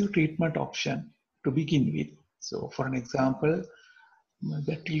expensive treatment option to begin with. So for an example,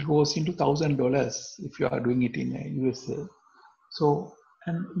 that goes into $1,000 if you are doing it in USA. So,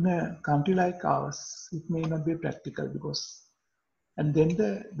 and in a country like ours, it may not be practical because, and then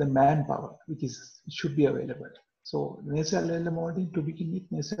the manpower, which should be available. So nasolabial molding, to begin with,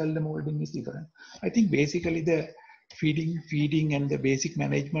 nasolabial molding is different. I think basically the feeding and the basic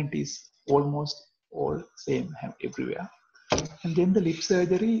management is almost all same everywhere. And then the lip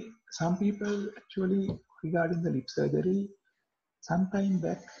surgery, some people actually, regarding the lip surgery, some time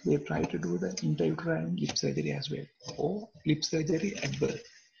back, they tried to do the intrauterine lip surgery as well, or lip surgery at birth.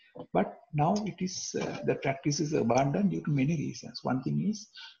 But now it is, the practice is abandoned due to many reasons. One thing is,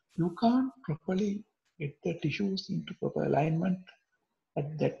 you can't properly get the tissues into proper alignment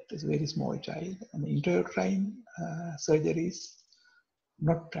at that very small child. And intrauterine surgeries,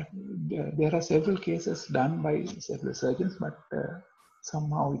 there are several cases done by several surgeons, but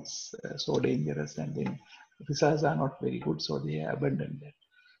somehow it's so dangerous, and then results are not very good, so they abandoned that.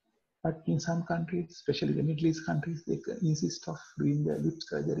 But in some countries, especially the Middle East countries, they insist of doing the lip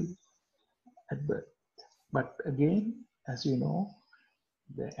surgery at birth. But again, as you know,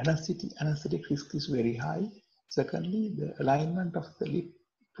 the anesthetic risk is very high. Secondly, the alignment of the lip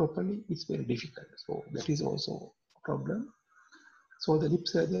properly is very difficult. So that is also a problem. So the lip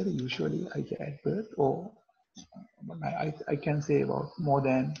surgery usually either at birth, or I can say about more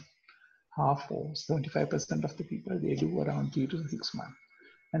than half or 75% of the people, they do around 3 to 6 months.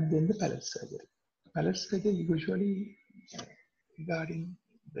 And then the palate surgery. Palate surgery usually, regarding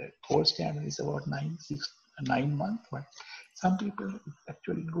the gold standard, is about 9 months, but some people it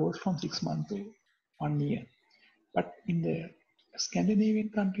actually goes from 6 months to 1 year. But in the Scandinavian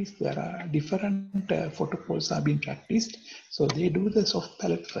countries, there are different protocols are being practiced. So they do the soft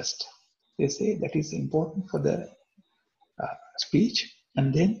palate first. They say that is important for the speech,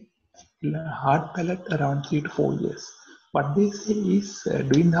 and then hard palate around 3 to 4 years. What they say is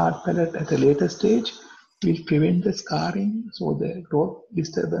doing hard palate at a later stage will prevent the scarring, so the growth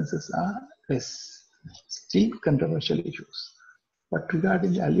disturbances are less. Still controversial issues. But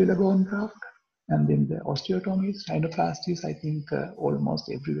regarding the alveolar bone graft and then the osteotomies, rhinoplasties, I think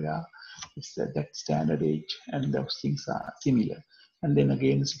almost everywhere it's that standard age and those things are similar. And then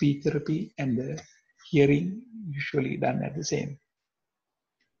again, speech therapy and the hearing usually done at the same.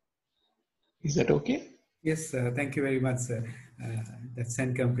 Is that okay? Yes, thank you very much, sir. That's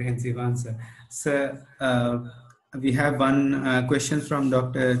a comprehensive answer. Sir, we have one question from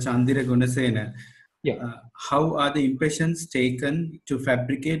Dr. Chandira Gunasena. Yeah. How are the impressions taken to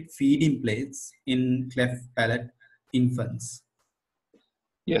fabricate feeding plates in cleft palate infants?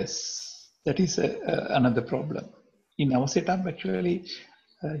 Yes, that is another problem. In our setup, actually,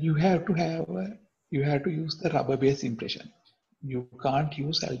 you have to use the rubber-based impression. You can't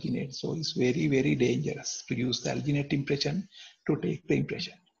use alginate, so it's very, very dangerous to use the alginate impression to take the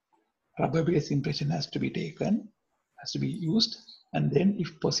impression. Rubber-based impression has to be taken, has to be used, and then,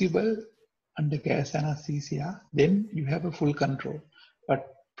 if possible, under gas anesthesia, then you have a full control. But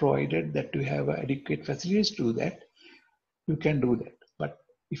provided that you have adequate facilities to do that, you can do that. But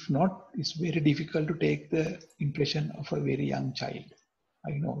if not, it's very difficult to take the impression of a very young child.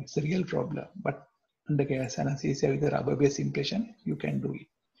 I know it's a real problem, but under gas anesthesia with a rubber-based impression, you can do it.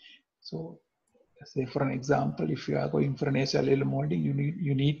 So, say for an example, if you are going for an nasal molding,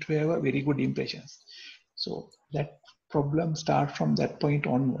 you need to have a very good impressions. So that problem starts from that point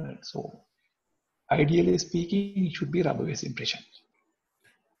onward. So ideally speaking, it should be rubber-based impression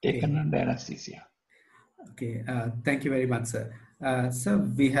taken under anesthesia. Okay, thank you very much, sir. Sir,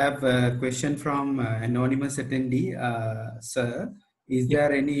 we have a question from anonymous attendee. Sir, is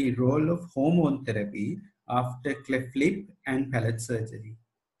there any role of hormone therapy after cleft lip and palate surgery?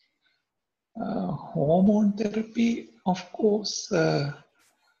 Hormone therapy, of course,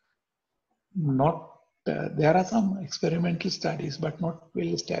 not. There are some experimental studies, but not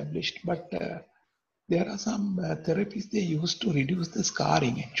well established. But there are some therapies they use to reduce the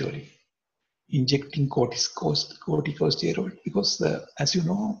scarring, actually. Injecting corticosteroid, because as you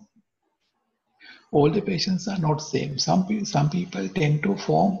know, all the patients are not same. Some people tend to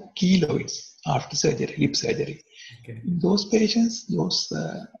form keloids after surgery, lip surgery. Okay. In those patients, those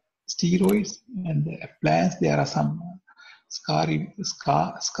steroids and the appliance, there are some scar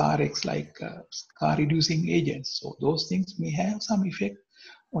reducing agents. So those things may have some effect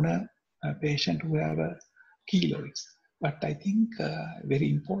on a patient who have keloids. But I think very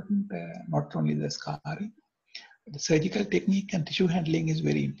important, not only the scarring, the surgical technique and tissue handling is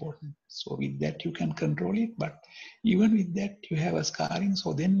very important. So with that you can control it, but even with that you have a scarring,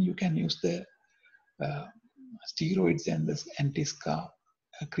 so then you can use the steroids and the anti-scar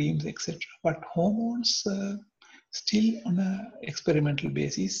creams, etc. But hormones still on an experimental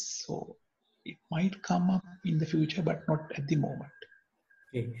basis, so it might come up in the future, but not at the moment.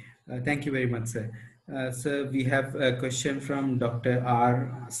 Okay, thank you very much, sir. Sir, we have a question from Dr.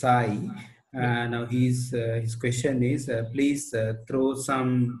 R. Sai. Now his question is, please throw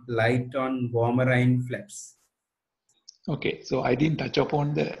some light on Vomerine flaps. Okay, so I didn't touch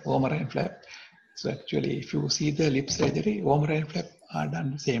upon the Vomerine flap. So actually, if you see the lip surgery, Vomerine flap are done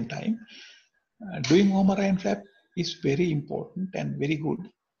at the same time. Doing Vomerine flap is very important and very good.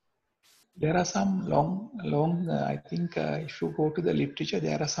 There are some long. I think if you go to the literature,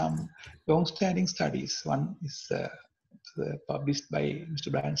 there are some long-standing studies. One is published by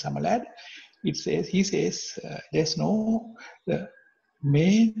Mr. Brian Summerlad. He says there's no the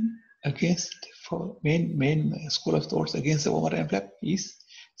main school of thoughts against the Vomerine flap is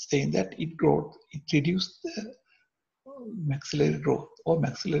saying that it reduced the maxillary growth, or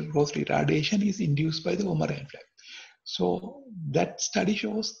maxillary growth retardation is induced by the Vomerine flap. So that study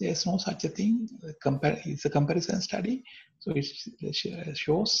shows there's no such a thing. It's a comparison study. So it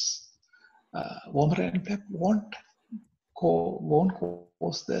shows Vomerine flap won't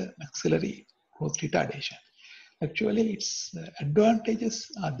cause the maxillary growth retardation. Actually, its advantages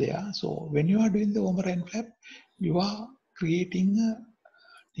are there. So when you are doing the Vomerine flap, you are creating a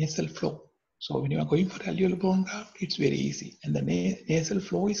nasal flow. So when you are going for alveolar bone graft, it's very easy. And the nasal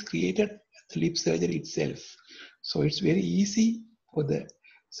flow is created at the lip surgery itself. So it's very easy for the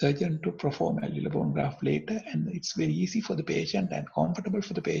surgeon to perform alveolar bone graft later, and it's very easy for the patient and comfortable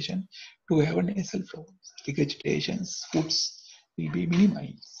for the patient to have a nasal flow. Regurgitations, foods will be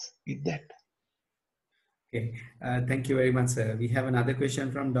minimized with that. Okay, thank you very much, sir. We have another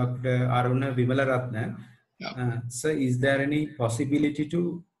question from Dr. Aruna Vimalaratna. Sir, is there any possibility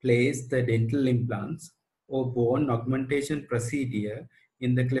to place the dental implants or bone augmentation procedure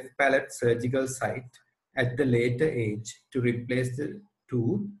in the cleft palate surgical site at the later age to replace the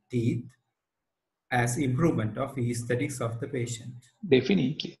teeth as improvement of aesthetics of the patient?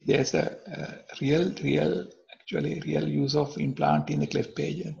 Definitely, there's a real actually real use of implant in the cleft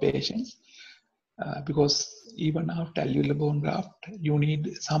patients. Because even after alveolar bone graft, you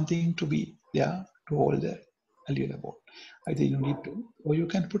need something to be there to hold the alveolar bone. Either you need to, or you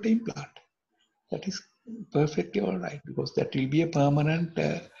can put an implant. That is perfectly all right, because that will be a permanent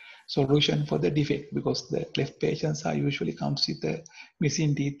solution for the defect, because the cleft patients are usually comes with the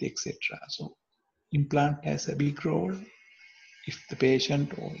missing teeth, etc. So implant has a big role if the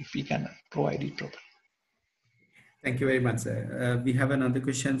patient or if we can provide it properly. Thank you very much, sir. We have another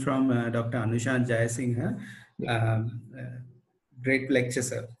question from Dr. Anushan Jayasinghe. Great lecture,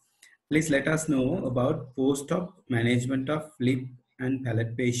 sir. Please let us know about post-op management of lip and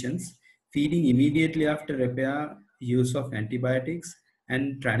palate patients, feeding immediately after repair, use of antibiotics,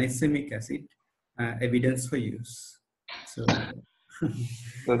 and tranexamic acid, evidence for use. So,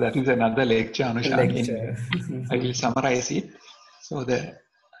 so that is another lecture, Anushan. I will summarize it. So the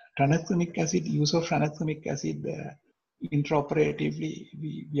tranexamic acid, use of tranexamic acid intraoperatively,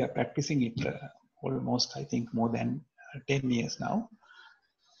 we are practicing it almost, I think, more than 10 years now.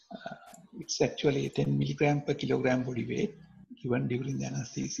 It's actually 10 milligram per kilogram body weight given during the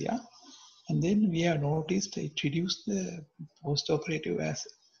anesthesia. And then we have noticed it reduced the post-operative as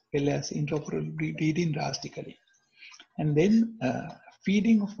well as intraoperative bleeding drastically. And then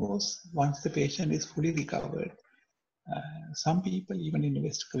feeding, of course, once the patient is fully recovered, some people, even in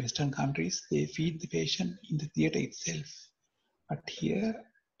Western countries, they feed the patient in the theater itself. But here,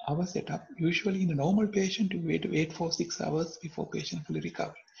 our setup, usually in a normal patient, you wait for 6 hours before patient fully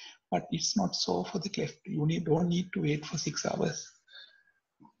recover. But it's not so for the cleft. You don't need to wait for 6 hours.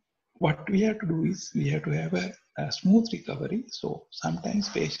 What we have to do is we have to have a smooth recovery. So sometimes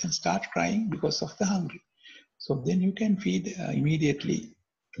patients start crying because of the hunger. So then you can feed immediately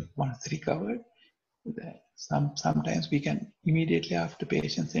once recovered. Sometimes we can immediately after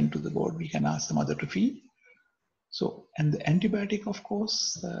patients sent to the board, we can ask the mother to feed. So, and the antibiotic, of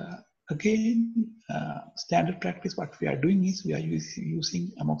course, again, standard practice, what we are doing is we are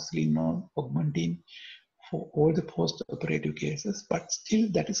using amoxicillin augmentin for all the post-operative cases, but still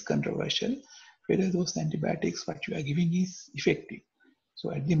that is controversial, whether those antibiotics what you are giving is effective.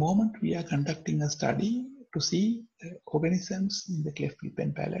 So at the moment, we are conducting a study to see organisms in the cleft lip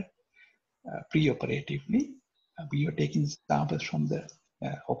and palate pre-operatively. We are taking samples from the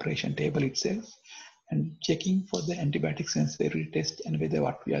operation table itself and checking for the antibiotic sensitivity test and whether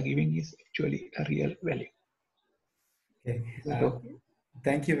what we are giving is actually a real value. Okay.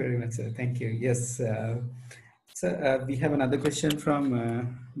 Thank you very much, sir. Thank you. Yes. So we have another question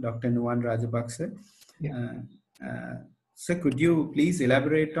from Dr. Nuwan Rajapaksa. So could you please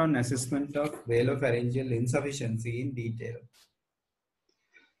elaborate on assessment of velar-pharyngeal insufficiency in detail?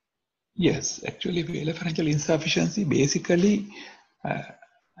 Yes, actually velar-pharyngeal insufficiency basically,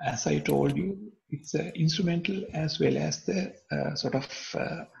 as I told you, it's instrumental as well as the sort of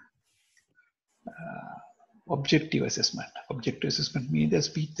objective assessment. Objective assessment means the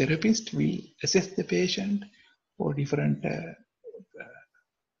speech therapist will assess the patient for different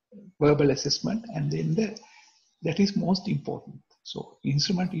verbal assessment, and then that is most important. So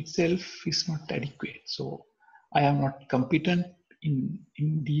instrument itself is not adequate. So I am not competent in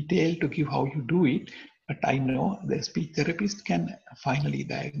detail to give how you do it, but I know the speech therapist can finally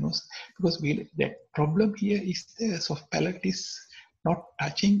diagnose, because the problem here is the soft palate is not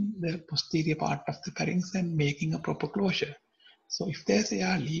touching the posterior part of the pharynx and making a proper closure. So if there's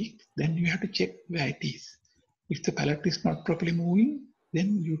air leak, then you have to check where it is. If the palate is not properly moving,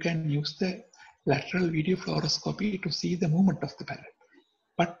 then you can use the lateral video fluoroscopy to see the movement of the palate.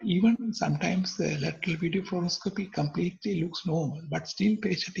 But even sometimes the lateral video fluoroscopy completely looks normal, but still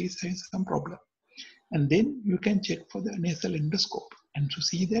patient is having some problem. And then you can check for the nasal endoscope and to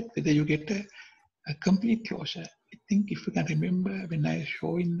see that whether you get a complete closure. I think if you can remember, when I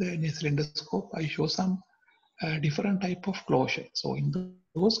show in the nasal endoscope, I show some different type of closure. So in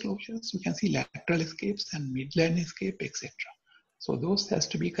those closures, you can see lateral escapes and midline escape, etc. So those has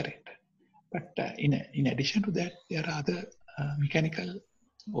to be corrected. But in addition to that, there are other mechanical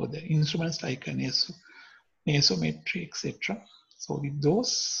or the instruments like a nasometry, etc. So with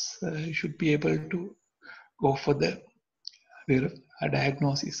those, you should be able to go for the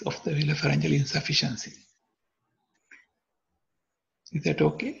diagnosis of the velar-pharyngeal insufficiency. Is that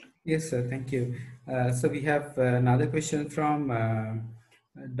okay? Yes, sir. Thank you. So we have another question from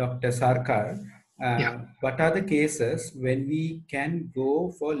Dr. Sarkar. What are the cases when we can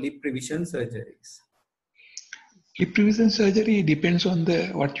go for lip revision surgeries? Lip revision surgery depends on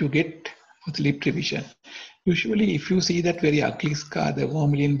what you get for the lip revision. Usually, if you see that very ugly scar, the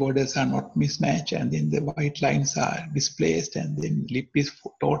vermilion borders are not mismatched, and then the white lines are displaced, and then lip is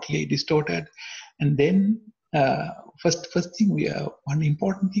totally distorted, and then first thing, one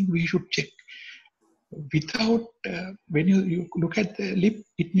important thing we should check. Without, when you look at the lip,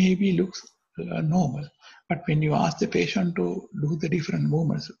 it maybe looks normal. But when you ask the patient to do the different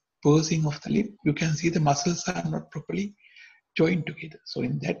movements, pursing of the lip, you can see the muscles are not properly joined together. So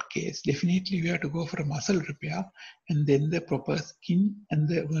in that case, definitely we have to go for a muscle repair and then the proper skin and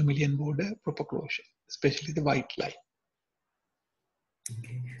the vermilion border proper closure, especially the white line.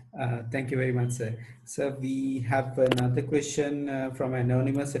 Okay, thank you very much, sir. So we have another question from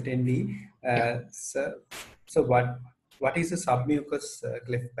anonymous attendee. So what is a submucous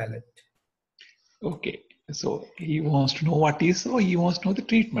cleft palate? Okay, so he wants to know what is, or he wants to know the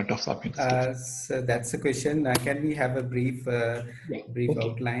treatment of submucous cleft. So that's the question. Can we have a brief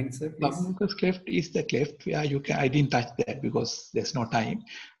outline, sir, please? Submucous cleft is the cleft where you can, I didn't touch that because there's no time.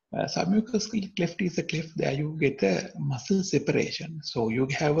 Submucous cleft is a cleft where you get a muscle separation. So you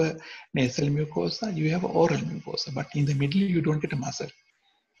have a nasal mucosa, you have oral mucosa, but in the middle you don't get a muscle.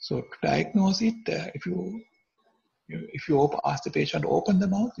 So to diagnose it, if you ask the patient to open the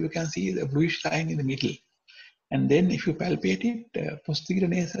mouth, you can see the bluish line in the middle. And then if you palpate it, posterior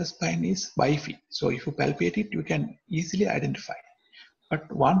nasal spine is bifiid. So if you palpate it, you can easily identify. But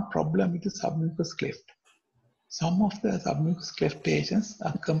one problem with the submucous cleft, some of the submucous cleft patients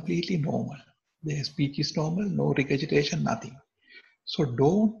are completely normal. Their speech is normal, no regurgitation, nothing. So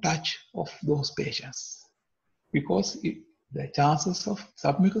don't touch of those patients because the chances of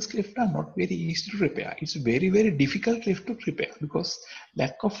submucous cleft are not very easy to repair. It's very, very difficult cleft to repair because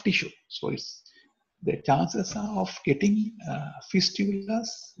lack of tissue. So the chances of getting fistulas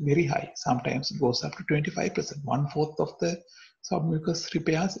very high. Sometimes it goes up to 25%. 1/4 of the submucous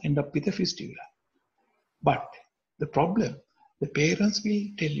repairs end up with a fistula. But the problem, the parents will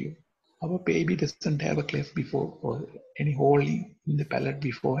tell you, our baby doesn't have a cleft before or any hole in the palate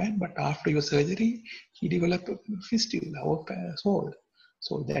beforehand, but after your surgery, he developed a fistula or hole.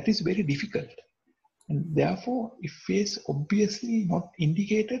 So that is very difficult. And therefore, if it's obviously not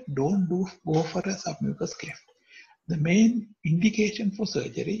indicated, don't go for a submucous cleft. The main indication for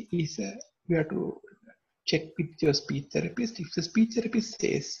surgery is you have to check with your speech therapist. If the speech therapist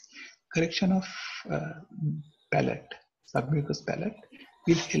says correction of palate, submucous palate,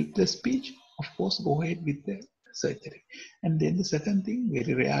 will help the speech, of course, go ahead with the surgery. And then the second thing,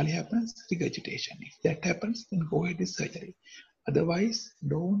 very rarely happens, regurgitation. If that happens, then go ahead with surgery. Otherwise,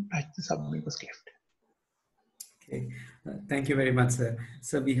 don't touch the submucous cleft. Okay, thank you very much, sir.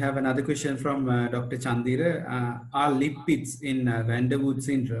 So we have another question from Dr. Chandira. Are lip pits in Van der Wood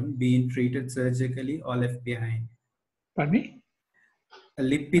syndrome being treated surgically or left behind? Pardon me?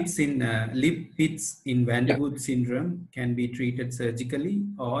 Lip pits in Van der Wood syndrome can be treated surgically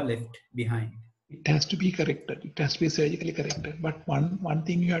or left behind. It has to be corrected. It has to be surgically corrected. But one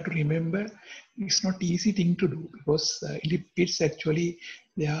thing you have to remember, it's not easy thing to do because lip pits actually,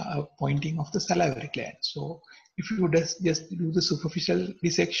 they are pointing of the salivary gland. So if you just do the superficial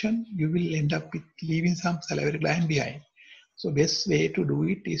dissection, you will end up with leaving some salivary gland behind. So best way to do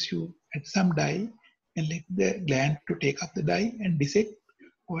it is you add some dye and let the gland to take up the dye and dissect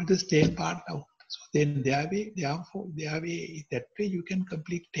all the stain part out. So then that way you can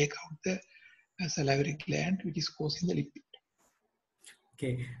completely take out the salivary gland which is causing the lip pit.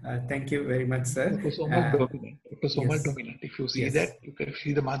 Okay, thank you very much, sir. Autosomal dominant. Autosomal yes. dominant. If you see yes. that, you can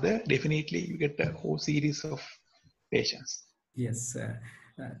see the mother, definitely you get a whole series of patients. Yes,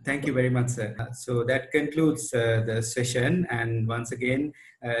 thank you very much, sir. So that concludes the session. And once again,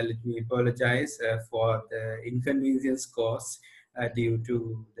 let me apologize for the inconvenience caused due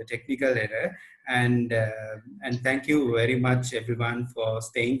to the technical error. And thank you very much, everyone, for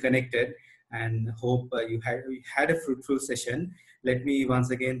staying connected. And hope you had a fruitful session. Let me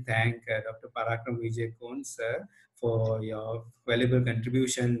once again thank Dr. Parakrama Wijekoon, sir, for your valuable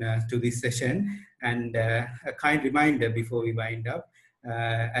contribution to this session. And a kind reminder before we wind up,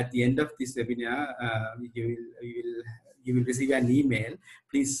 at the end of this webinar, you will receive an email.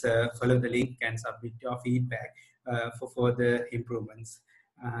 Please follow the link and submit your feedback for further improvements.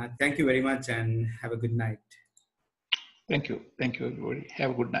 Thank you very much and have a good night. Thank you. Thank you, everybody.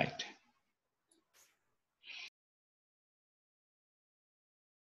 Have a good night.